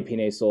sorry,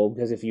 Pinay Soul,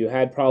 because if you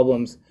had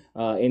problems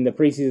in the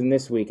preseason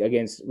this week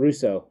against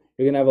Russo,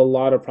 you're gonna have a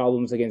lot of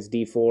problems against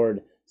D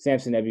Ford,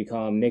 Samson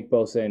Ebukam, Nick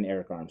Bosa, and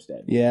Eric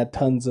Armstead. Yeah,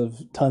 tons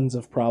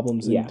of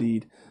problems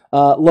indeed.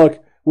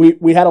 Look.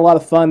 We had a lot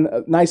of fun.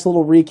 A nice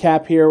little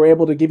recap here. We're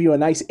able to give you a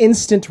nice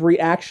instant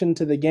reaction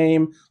to the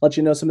game, let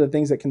you know some of the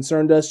things that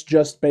concerned us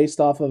just based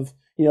off of,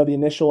 the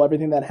initial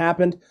everything that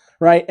happened,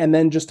 right? And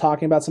then just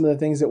talking about some of the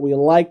things that we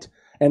liked.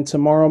 And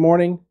tomorrow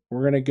morning,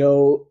 we're going to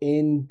go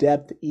in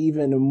depth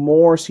even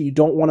more, so you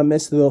don't want to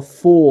miss the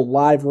full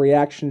live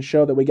reaction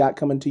show that we got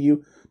coming to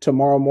you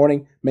tomorrow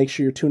morning. Make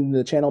sure you're tuned into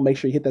the channel. Make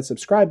sure you hit that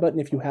subscribe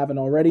button if you haven't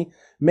already.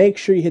 Make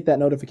sure you hit that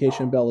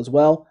notification bell as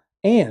well.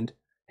 And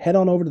head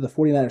on over to the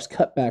 49ers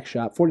Cutback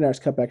Shop,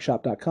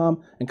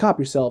 49erscutbackshop.com, and cop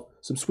yourself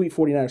some sweet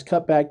 49ers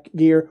Cutback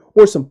gear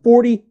or some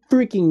 40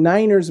 freaking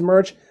Niners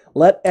merch.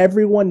 Let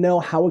everyone know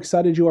how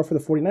excited you are for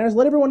the 49ers.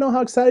 Let everyone know how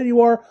excited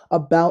you are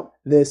about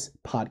this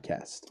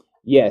podcast.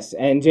 Yes,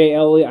 and Jay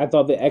Elliott, I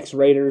thought the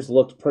X-Raiders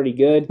looked pretty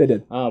good. They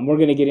did. We're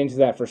going to get into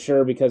that for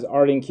sure because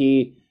Arden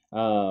Key,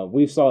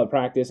 we've saw at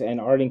practice,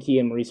 and Arden Key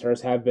and Maurice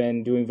Hurst have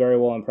been doing very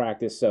well in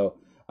practice. So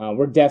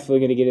we're definitely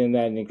going to get into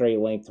that in great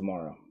length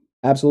tomorrow.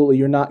 Absolutely.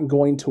 You're not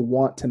going to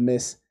want to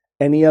miss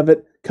any of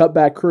it.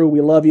 Cutback crew,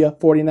 we love you.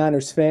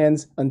 49ers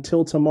fans,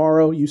 until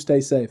tomorrow, you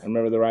stay safe.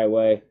 Remember, the right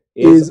way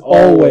is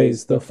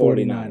always the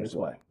 49ers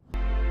way.